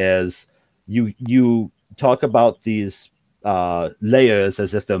point is. You talk about these layers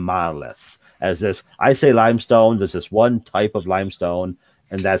as if they're monoliths, as if I say limestone, there's this one type of limestone,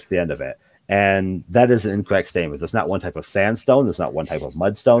 and that's the end of it. And that is an incorrect statement. There's not one type of sandstone. There's not one type of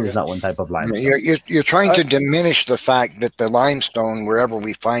mudstone. There's not one type of limestone. You're trying to diminish the fact that the limestone, wherever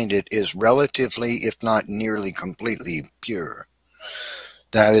we find it, is relatively, if not nearly completely pure.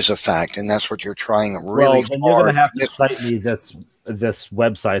 That is a fact, and that's what you're trying really. Well, then you're going to have to cite me this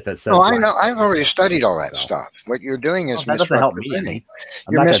website that says. Oh, I know. I've already studied all that stuff. What you're doing is misrepresenting.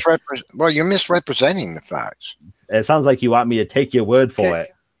 You're misrepresenting the facts. It sounds like you want me to take your word for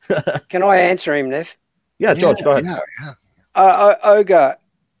it. Can I answer him, Neff? Yeah, George, go ahead. Oga,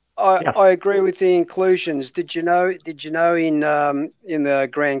 I agree with the inclusions. Did you know in the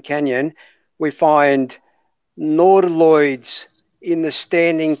Grand Canyon we find nautiloids in the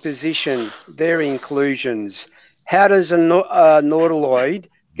standing position? They're inclusions. How does a nautiloid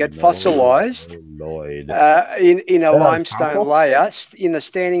get fossilized in a limestone layer in the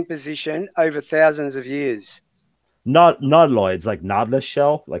standing position over thousands of years? Nautiloids, like nautilus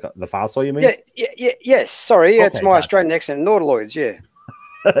shell, like the fossil, you mean? Yes. Sorry, it's my Australian accent. Nautiloids, yeah.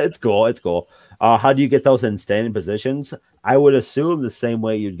 It's cool. How do you get those in standing positions? I would assume the same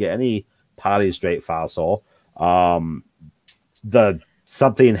way you'd get any polystrate fossil.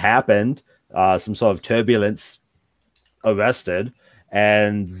 Something happened, some sort of turbulence arrested,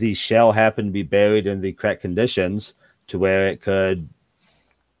 and the shell happened to be buried in the correct conditions to where it could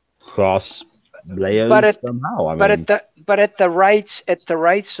cross layers somehow. But at the rates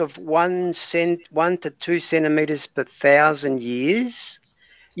of 1 to 2 centimeters per 1,000 years,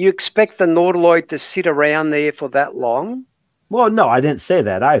 you expect the nautiloid to sit around there for that long? Well, no, I didn't say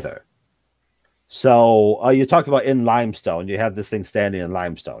that either. So you're talking about in limestone. You have this thing standing in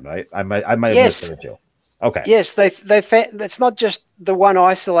limestone, right? I might have misheard you. Okay. Yes, they found that's not just the one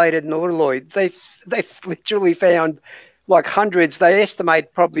isolated nautiloid. They've literally found like hundreds. They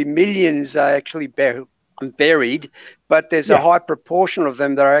estimate probably millions are actually buried, but there's a high proportion of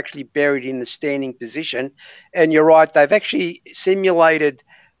them that are actually buried in the standing position. And you're right, they've actually simulated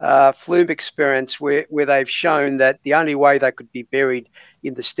flume experiments where they've shown that the only way they could be buried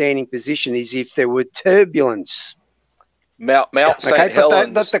in the standing position is if there were turbulence. Mount St.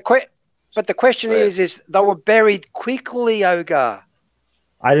 Helens. But the question is they were buried quickly, Ogar.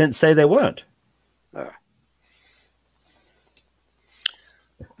 I didn't say they weren't.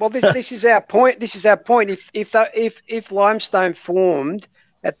 Well, this is our point. This is our point. If limestone formed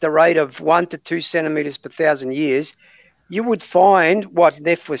at the rate of 1 to 2 centimeters per 1,000 years, you would find what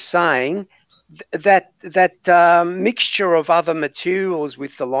Neff was saying, that mixture of other materials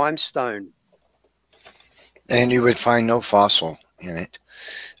with the limestone. And you would find no fossil in it.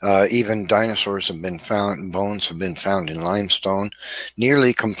 Even dinosaurs have been found, bones have been found in limestone,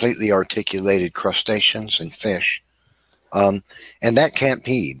 nearly completely articulated crustaceans and fish. And that can't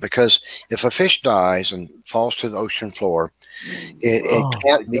be, because if a fish dies and falls to the ocean floor, it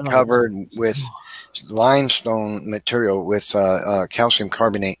can't be covered with limestone material with calcium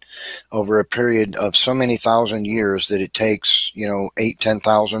carbonate over a period of so many thousand years that it takes,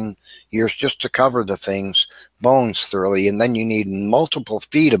 8,000-10,000 years just to cover the thing's bones thoroughly. And then you need multiple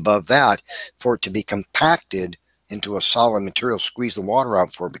feet above that for it to be compacted into a solid material, squeeze the water out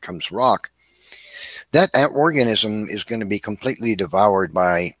before it becomes rock. That organism is going to be completely devoured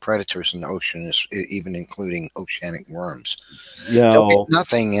by predators in the ocean, even including oceanic worms.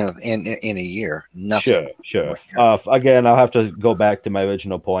 Nothing in a year. Nothing. Sure. Again, I'll have to go back to my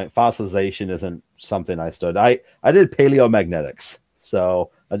original point. Fossilization isn't something I studied. I did paleomagnetics,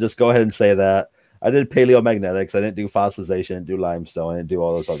 so I'll just go ahead and say that. I did paleomagnetics. I didn't do fossilization, I didn't do limestone, I didn't do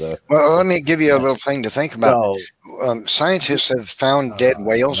all those other. Well, let me give you a little thing to think about. Scientists have found dead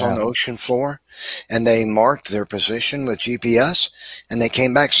whales on the ocean floor, and they marked their position with GPS, and they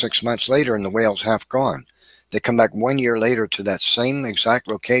came back 6 months later, and the whale's half gone. They come back 1 year later to that same exact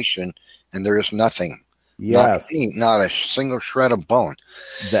location, and there is nothing. Not a single shred of bone.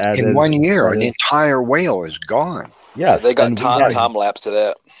 In 1 year, an entire whale is gone. Yes, they got time lapse to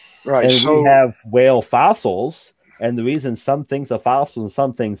that. Right, and so we have whale fossils, and the reason some things are fossils and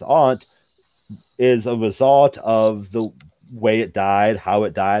some things aren't is a result of the way it died, how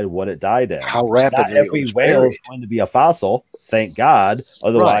it died, what it died in. How rapidly Not every whale is going to be a fossil, thank God.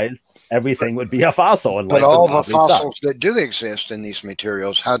 Otherwise, everything would be a fossil. But all the fossils that do exist in these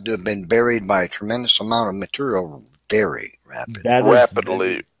materials had to have been buried by a tremendous amount of material very rapidly.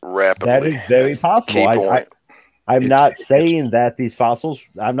 Rapidly. That is very possible. I'm not saying that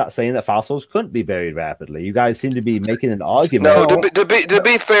fossils couldn't be buried rapidly. You guys seem to be making an argument. No, to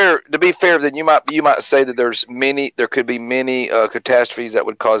be fair, then you might say that there could be many catastrophes that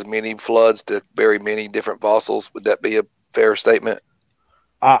would cause many floods to bury many different fossils. Would that be a fair statement?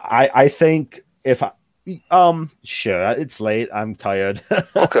 I think sure, it's late. I'm tired.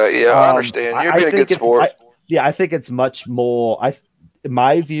 Okay, yeah, I understand. You're being a good sport. I think it's much more.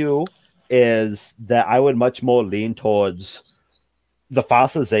 My view is that I would much more lean towards the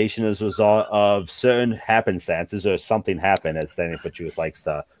fossilization as a result of certain happenstances, or something happened, as Danny Pachulis likes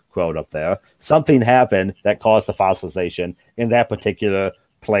to quote up there. Something happened that caused the fossilization in that particular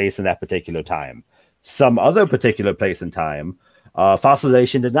place in that particular time. Some other particular place and time,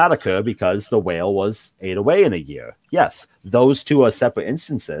 fossilization did not occur because the whale was ate away in a year. Yes, those two are separate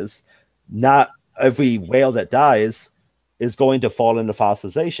instances. Not every whale that dies is going to fall into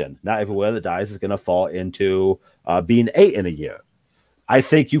fossilization. Not every whale that dies is going to fall into being ate in a year. I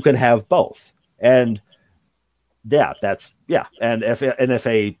think you can have both. And And if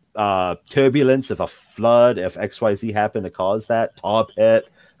a turbulence, if a flood, if XYZ happened to cause that, tar pit,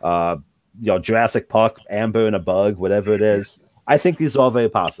 Jurassic Park, amber and a bug, whatever it is, I think these are all very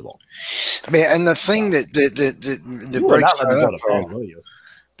possible. And the thing that breaks that up,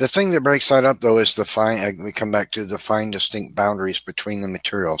 the thing that breaks that up, though, is we come back to the fine, distinct boundaries between the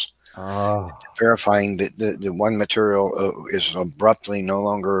materials. Verifying that the one material is abruptly no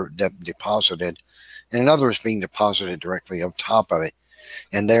longer deposited, and another is being deposited directly on top of it.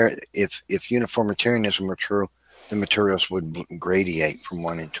 And there, if uniformitarianism were true, the materials would gradiate from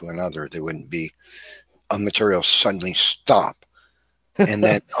one into another. There wouldn't be a material suddenly stop. And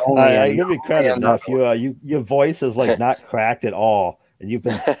then I give you credit enough. Your voice is like not cracked at all. And you've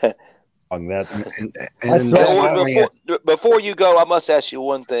been wrong. Before you go, I must ask you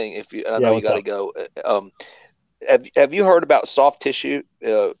one thing. I know you got to go. Have you heard about soft tissue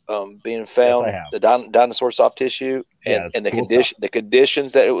being found? Yes, I have. The dinosaur soft tissue and the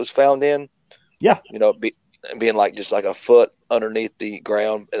conditions that it was found in. Yeah, being like just like a foot underneath the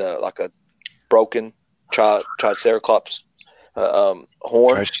ground, like a broken triceratops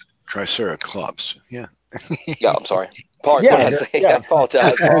horn. Triceratops. Yeah. Yeah, I'm sorry. I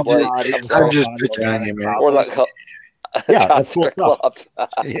apologize. I'm just picking on you, man. Or like Yeah, that's cool Triceratops.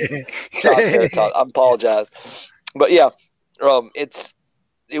 Triceratops. I apologize, but yeah,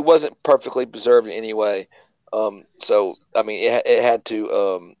 it wasn't perfectly preserved in any way. So I mean, it had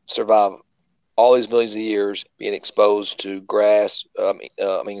to survive all these millions of years, being exposed to grass.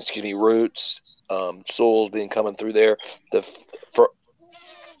 Roots, soils being coming through there, the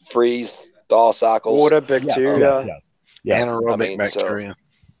freeze thaw cycles, water, bacteria, anaerobic bacteria.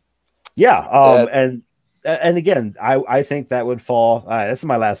 And again, I think that would fall. This is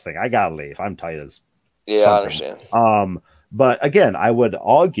my last thing. I gotta leave. I'm tight as something. I understand. But again, I would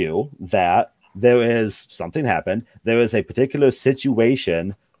argue that there is something happened. There is a particular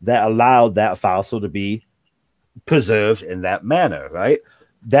situation that allowed that fossil to be preserved in that manner, right?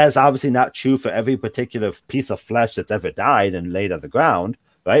 That's obviously not true for every particular piece of flesh that's ever died and laid on the ground,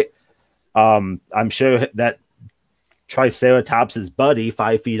 right? I'm sure that Triceratops' buddy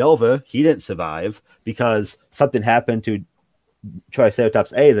 5 feet over, he didn't survive because something happened to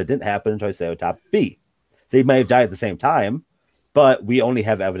Triceratops A that didn't happen to Triceratops B. They may have died at the same time, but we only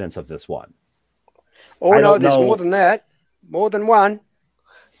have evidence of this one. Oh, no, there's more than that. More than one.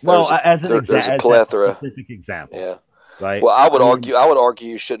 Well, there's a plethora. As a specific example. Yeah. Right. Well, I would argue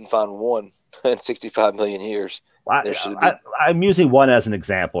you shouldn't find one in 65 million years. I'm using one as an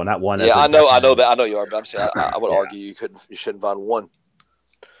example, not one. Yeah, I know you are, but I'm saying I would argue you shouldn't find one.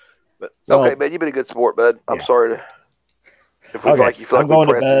 But okay, man, you've been a good sport, bud. I'm sorry if we you feel like we're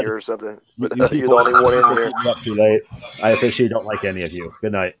pressing you or something. But you're the only one in here. Up too late. I officially don't like any of you.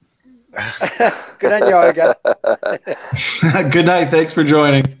 Good night. Good night, Yoga. Good night. Thanks for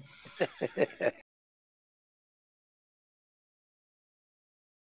joining.